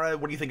like Inara?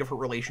 What do you think of her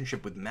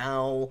relationship with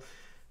Mal?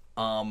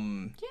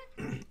 Yeah.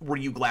 Were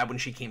you glad when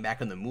she came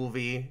back in the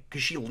movie?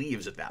 Because she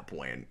leaves at that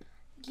point.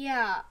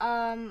 Yeah,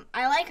 I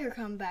like her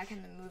come back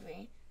in the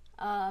movie.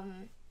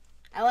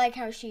 I like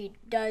how she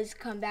does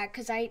come back,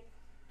 because I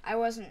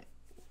wasn't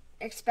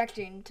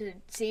expecting to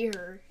see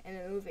her in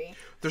the movie.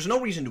 There's no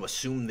reason to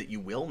assume that you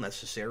will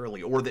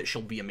necessarily, or that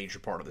she'll be a major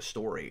part of the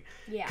story.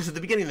 Yeah. Because at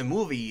the beginning of the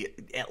movie,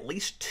 at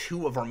least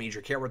 2 of our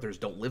major characters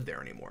don't live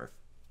there anymore.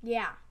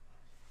 Yeah.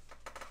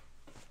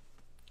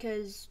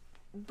 Because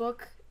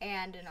Book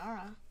and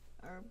Inara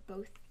are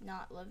both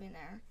not living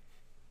there.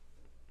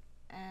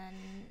 And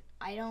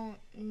I don't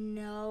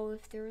know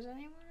if there was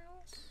anyone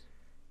else.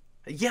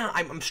 Yeah,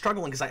 I'm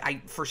struggling, because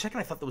I for a second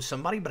I thought there was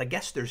somebody, but I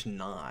guess there's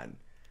not.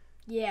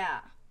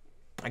 Yeah.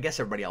 I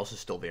guess everybody else is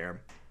still there.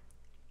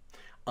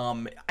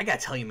 I gotta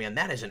tell you, man,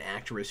 that is an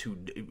actress who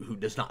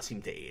does not seem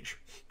to age.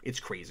 It's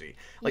crazy.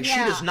 Like, yeah.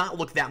 She does not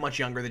look that much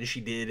younger than she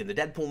did in the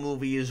Deadpool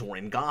movies or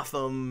in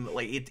Gotham.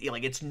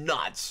 It's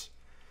nuts.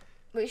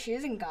 Wait, she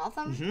is in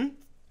Gotham? Mm-hmm.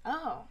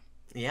 Oh.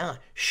 Yeah,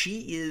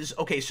 she is.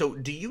 Okay, so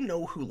do you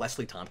know who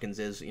Leslie Tompkins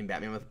is in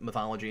Batman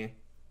mythology?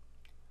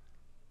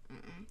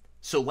 Mm-mm.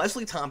 So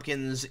Leslie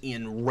Tompkins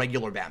in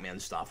regular Batman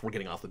stuff, we're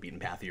getting off the beaten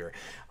path here,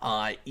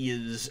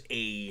 is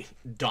a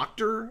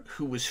doctor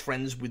who was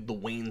friends with the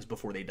Waynes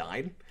before they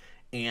died,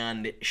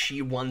 and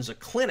she runs a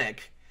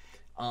clinic.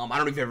 I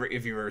don't know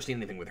if you've ever seen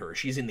anything with her.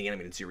 She's in the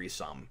animated series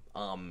some,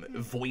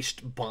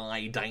 voiced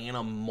by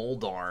Diana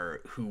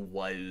Muldaur, who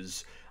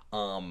was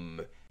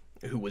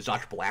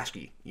Dr.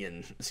 Pulaski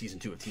in season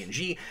 2 of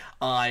TNG.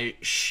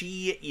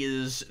 She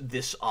is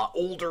this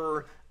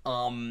older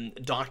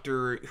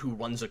doctor who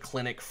runs a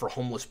clinic for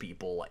homeless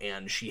people,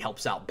 and she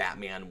helps out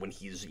Batman when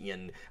he's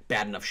in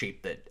bad enough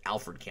shape that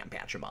Alfred can't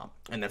patch him up,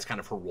 and that's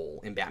kind of her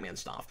role in Batman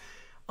stuff.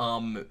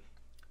 I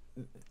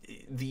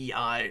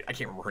can't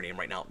remember her name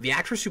right now. The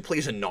actress who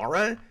plays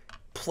Inara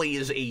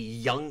plays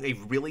a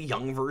really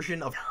young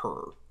version of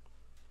her.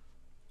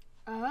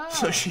 Oh.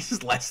 So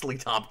she's Leslie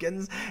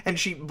Tompkins,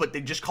 but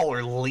they just call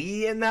her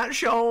Lee in that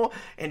show,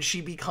 and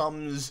she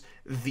becomes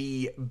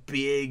the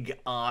big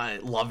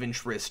love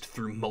interest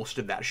through most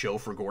of that show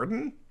for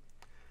Gordon.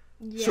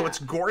 Yeah. So it's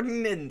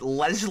Gordon and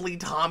Leslie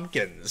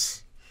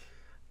Tompkins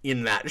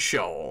in that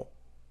show.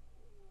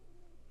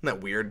 Isn't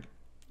that weird?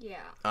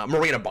 Yeah.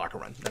 Marina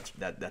Baccarin,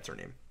 that's her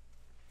name.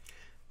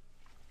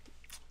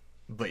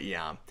 But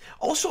yeah.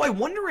 Also, I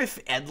wonder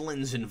if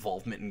Edlin's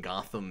involvement in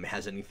Gotham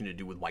has anything to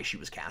do with why she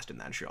was cast in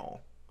that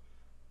show.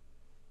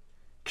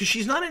 Because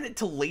she's not in it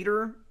till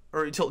later,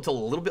 or till a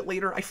little bit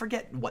later. I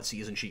forget what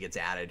season she gets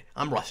added.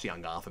 I'm rusty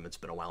on Gotham. It's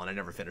been a while, and I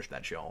never finished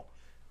that show.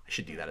 I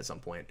should do that at some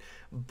point.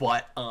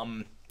 But,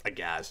 I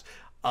guess.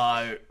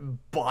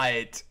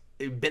 But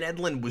Ben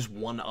Edlin was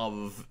one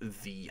of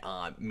the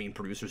main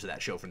producers of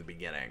that show from the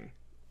beginning.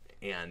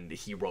 And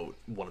he wrote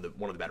one of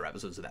the better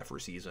episodes of that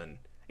first season.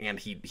 And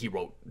he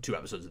wrote 2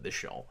 episodes of this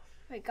show.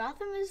 Wait,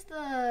 Gotham is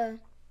the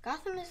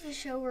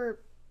show where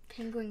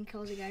Penguin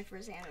kills a guy for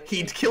a sandwich.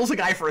 He kills a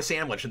guy for a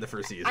sandwich in the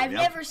first season. I've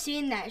never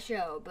seen that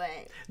show,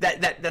 but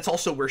that's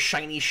also where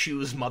Shiny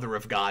Shoes Mother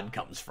of God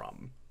comes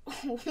from.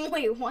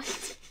 Wait,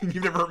 what?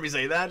 You've never heard me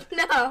say that?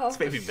 No. It's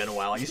maybe been a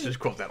while. I used to just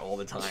quote that all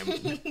the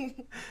time.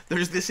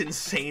 There's this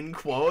insane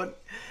quote.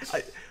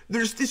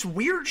 There's this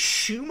weird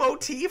shoe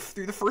motif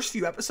through the first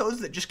few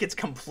episodes that just gets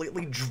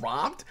completely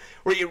dropped,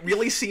 where it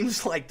really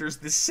seems like there's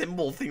this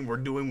symbol thing we're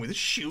doing with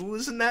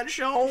shoes in that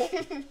show.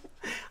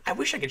 I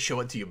wish I could show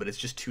it to you, but it's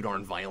just too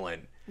darn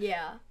violent.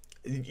 Yeah.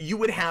 You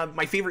would have,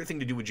 my favorite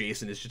thing to do with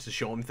Jason is just to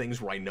show him things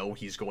where I know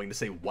he's going to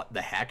say what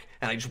the heck,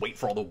 and I just wait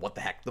for all the what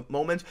the heck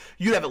moments.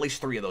 You'd have at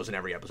least 3 of those in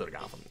every episode of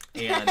Gotham.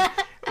 And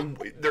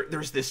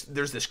there's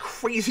this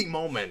crazy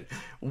moment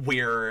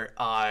where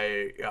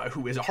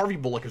Harvey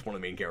Bullock is one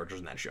of the main characters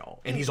in that show,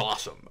 and he's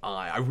awesome.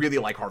 I really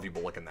like Harvey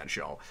Bullock in that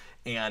show.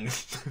 And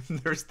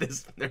there's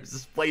this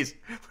place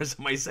where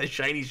somebody says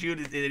shiny shoe,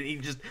 and he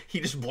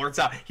just blurts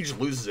out, he just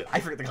loses it. I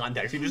forget the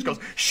context. He just goes,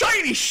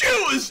 "Shiny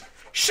shoes!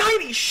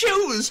 Shiny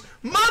shoes!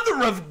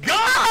 Mother of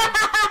God!"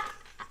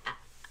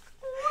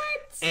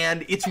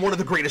 And it's one of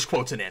the greatest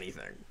quotes in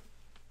anything.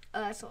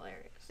 That's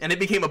hilarious. And it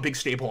became a big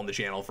staple on the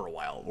channel for a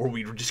while, where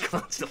we were just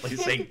constantly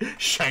saying,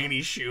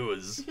 shiny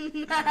shoes.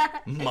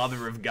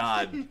 Mother of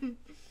God.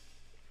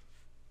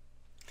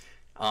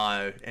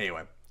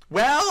 Anyway.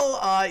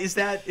 Well, is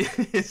that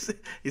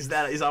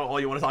all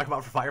you want to talk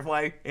about for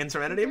Firefly and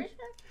Serenity?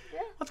 Yeah.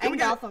 Let's go. And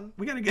Gotham.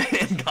 We gotta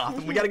get in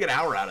Gotham. We gotta get an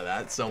hour out of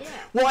that. So,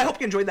 well, I hope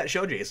you enjoyed that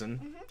show,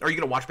 Jason. Are you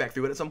gonna watch back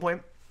through it at some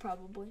point?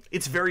 Probably.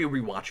 It's very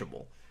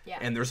rewatchable. Yeah.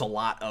 And there's a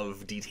lot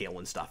of detail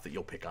and stuff that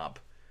you'll pick up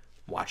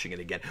watching it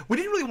again. We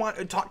didn't really want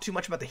to talk too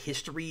much about the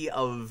history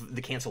of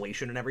the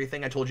cancellation and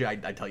everything. I told you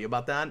I'd tell you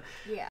about that.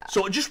 Yeah.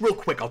 So just real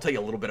quick, I'll tell you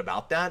a little bit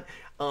about that.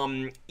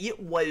 It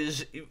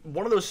was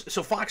one of those...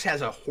 So Fox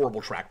has a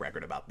horrible track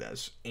record about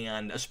this,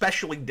 and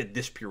especially did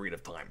this period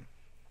of time.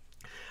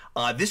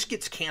 This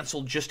gets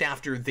canceled just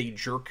after they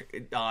jerk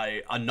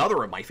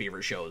another of my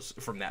favorite shows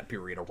from that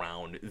period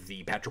around,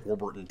 the Patrick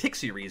Warburton Tick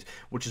series,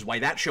 which is why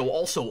that show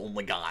also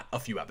only got a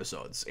few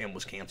episodes and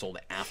was canceled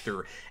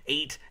after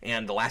 8,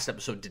 and the last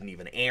episode didn't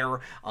even air.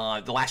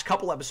 The last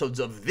couple episodes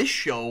of this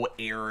show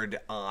aired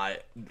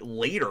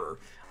later,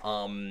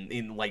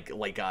 in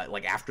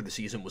like after the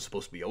season was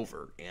supposed to be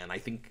over. And I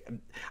think,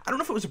 I don't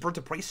know if it was a Birds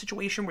of Prey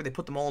situation where they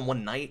put them all in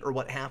one night or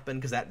what happened,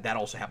 because that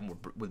also happened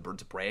with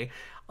Birds of Prey.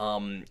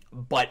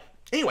 But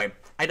anyway,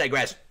 I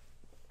digress.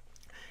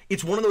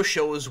 It's one of those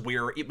shows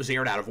where it was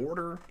aired out of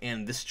order,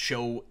 and this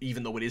show,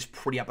 even though it is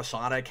pretty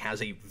episodic,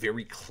 has a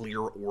very clear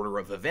order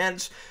of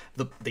events.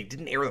 They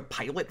didn't air the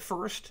pilot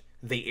first.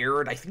 They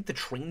aired, I think, the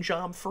train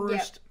job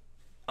first.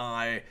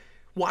 Yep.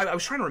 Well, I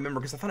was trying to remember,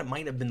 because I thought it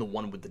might have been the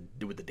one with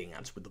the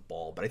dance, with the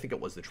ball, but I think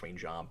it was the train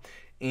job.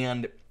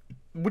 And,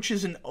 which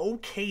is an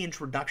okay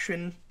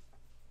introduction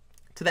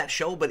to that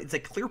show, but it's a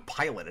clear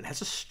pilot. It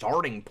has a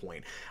starting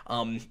point.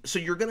 So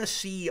you're going to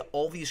see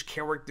all these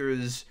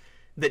characters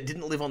that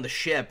didn't live on the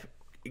ship,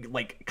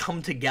 like,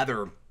 come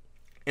together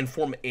and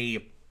form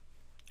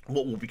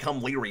what will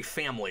become later a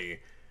family.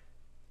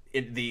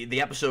 In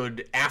the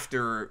episode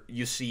after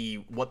you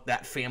see what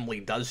that family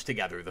does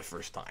together the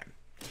first time.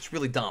 It's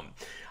really dumb.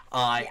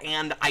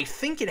 And I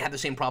think it had the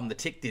same problem the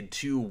Tick did,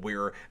 too,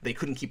 where they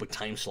couldn't keep a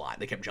time slot.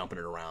 They kept jumping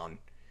it around.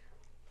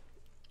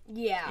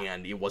 Yeah.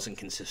 And it wasn't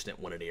consistent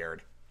when it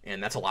aired.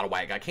 And that's a lot of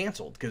why it got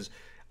canceled. Because,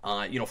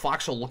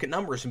 Fox will look at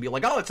numbers and be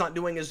like, oh, it's not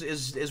doing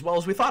as well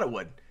as we thought it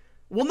would.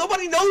 Well,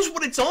 nobody knows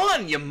what it's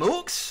on, you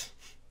mooks!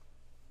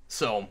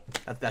 So,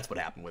 that's what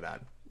happened with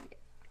that.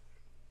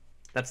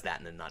 That's that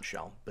in a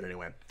nutshell. But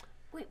anyway.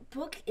 Wait,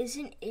 Book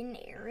isn't in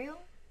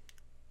Ariel?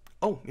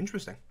 Oh,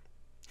 interesting.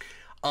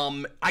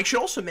 I should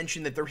also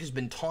mention that there has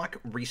been talk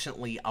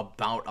recently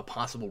about a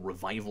possible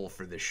revival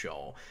for this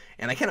show,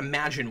 and I can't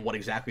imagine what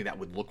exactly that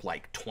would look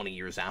like 20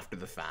 years after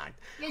the fact.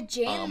 Yeah,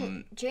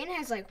 Jane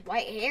has, like,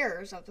 white hair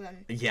or something.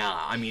 Yeah,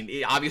 I mean,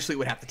 it obviously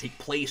would have to take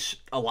place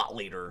a lot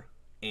later,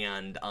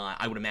 and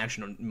I would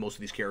imagine most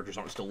of these characters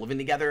aren't still living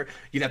together.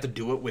 You'd have to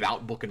do it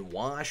without Book and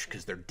Wash,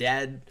 because they're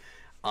dead.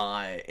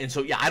 And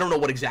so, yeah, I don't know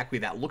what exactly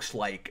that looks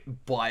like,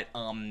 but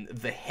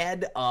the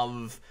head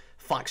of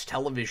Fox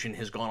Television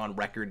has gone on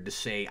record to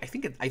say, I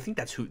think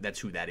that's who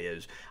that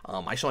is.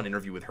 I saw an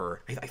interview with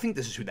her. I think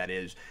this is who that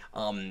is,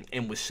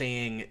 and was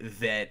saying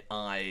that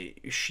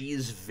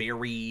she's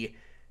very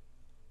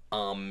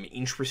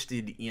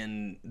interested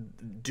in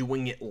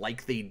doing it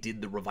like they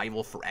did the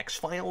revival for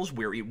X-Files,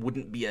 where it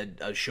wouldn't be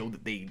a show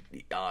that they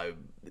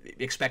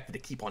expected to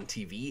keep on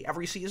TV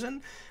every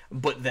season,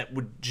 but that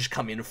would just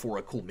come in for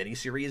a cool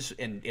miniseries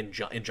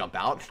and jump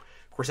out.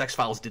 Of course,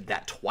 X-Files did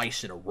that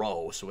twice in a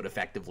row, so it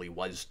effectively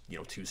was,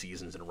 2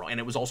 seasons in a row, and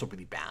it was also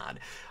pretty bad.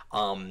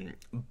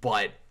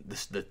 But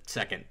the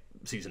second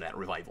season of that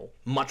revival,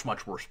 much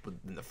worse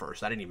than the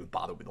first. I didn't even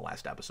bother with the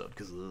last episode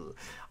because,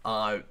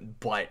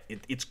 but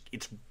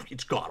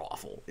it's god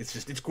awful.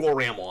 It's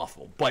goram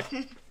awful. But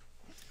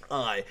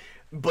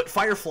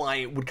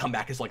Firefly would come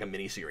back as like a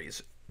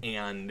miniseries,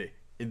 and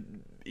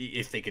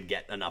if they could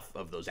get enough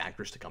of those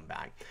actors to come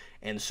back.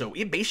 And so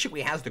it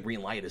basically has the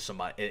green light as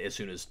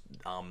soon as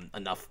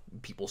enough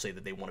people say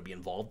that they want to be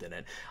involved in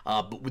it.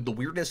 But with the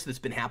weirdness that's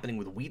been happening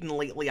with Whedon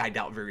lately, I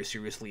doubt very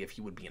seriously if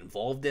he would be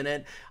involved in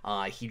it.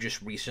 He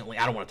just recently,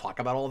 I don't want to talk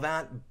about all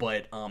that,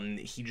 but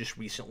he just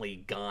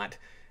recently got,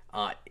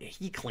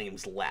 he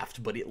claims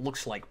left, but it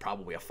looks like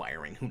probably a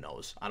firing. Who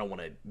knows? I don't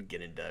want to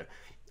get into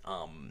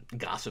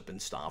gossip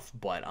and stuff,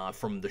 but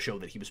from the show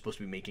that he was supposed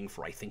to be making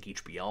for, I think,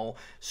 HBO.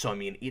 So, I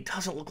mean, it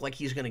doesn't look like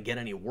he's going to get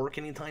any work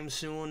anytime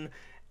soon.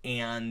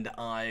 And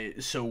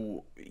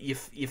so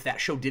if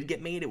that show did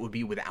get made, it would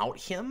be without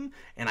him.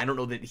 And I don't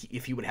know that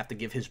if he would have to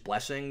give his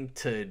blessing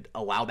to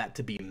allow that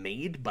to be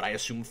made, but I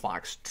assume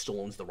Fox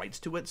still owns the rights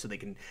to it, so they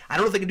can, I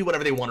don't know if they can do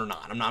whatever they want or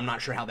not. I'm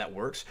not sure how that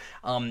works.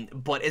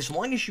 But as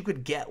long as you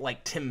could get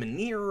like Tim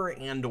Minear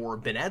and or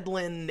Ben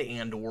Edlund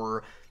and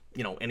or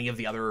any of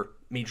the other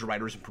major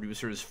writers and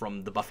producers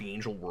from the Buffy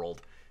Angel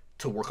world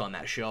to work on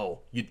that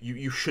show,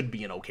 you should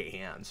be in okay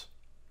hands.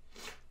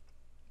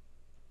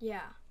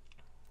 Yeah.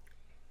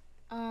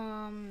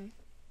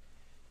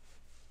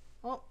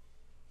 Well,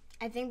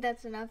 I think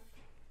that's enough.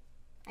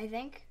 I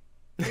think.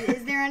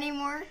 Is there any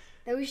more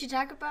that we should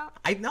talk about?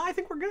 No, I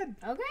think we're good.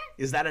 Okay.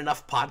 Is that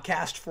enough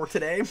podcast for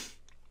today?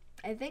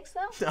 I think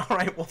so. All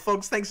right. Well,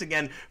 folks, thanks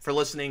again for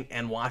listening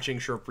and watching.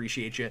 Sure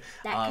appreciate you.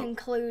 That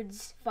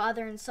concludes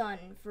Father and Son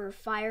for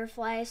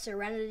Firefly,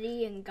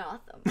 Serenity, and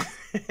Gotham.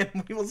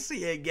 And we will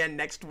see you again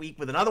next week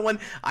with another one.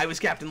 I was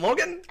Captain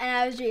Logan. And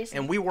I was Jason.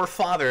 And we were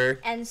Father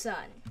and Son.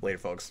 Later,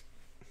 folks.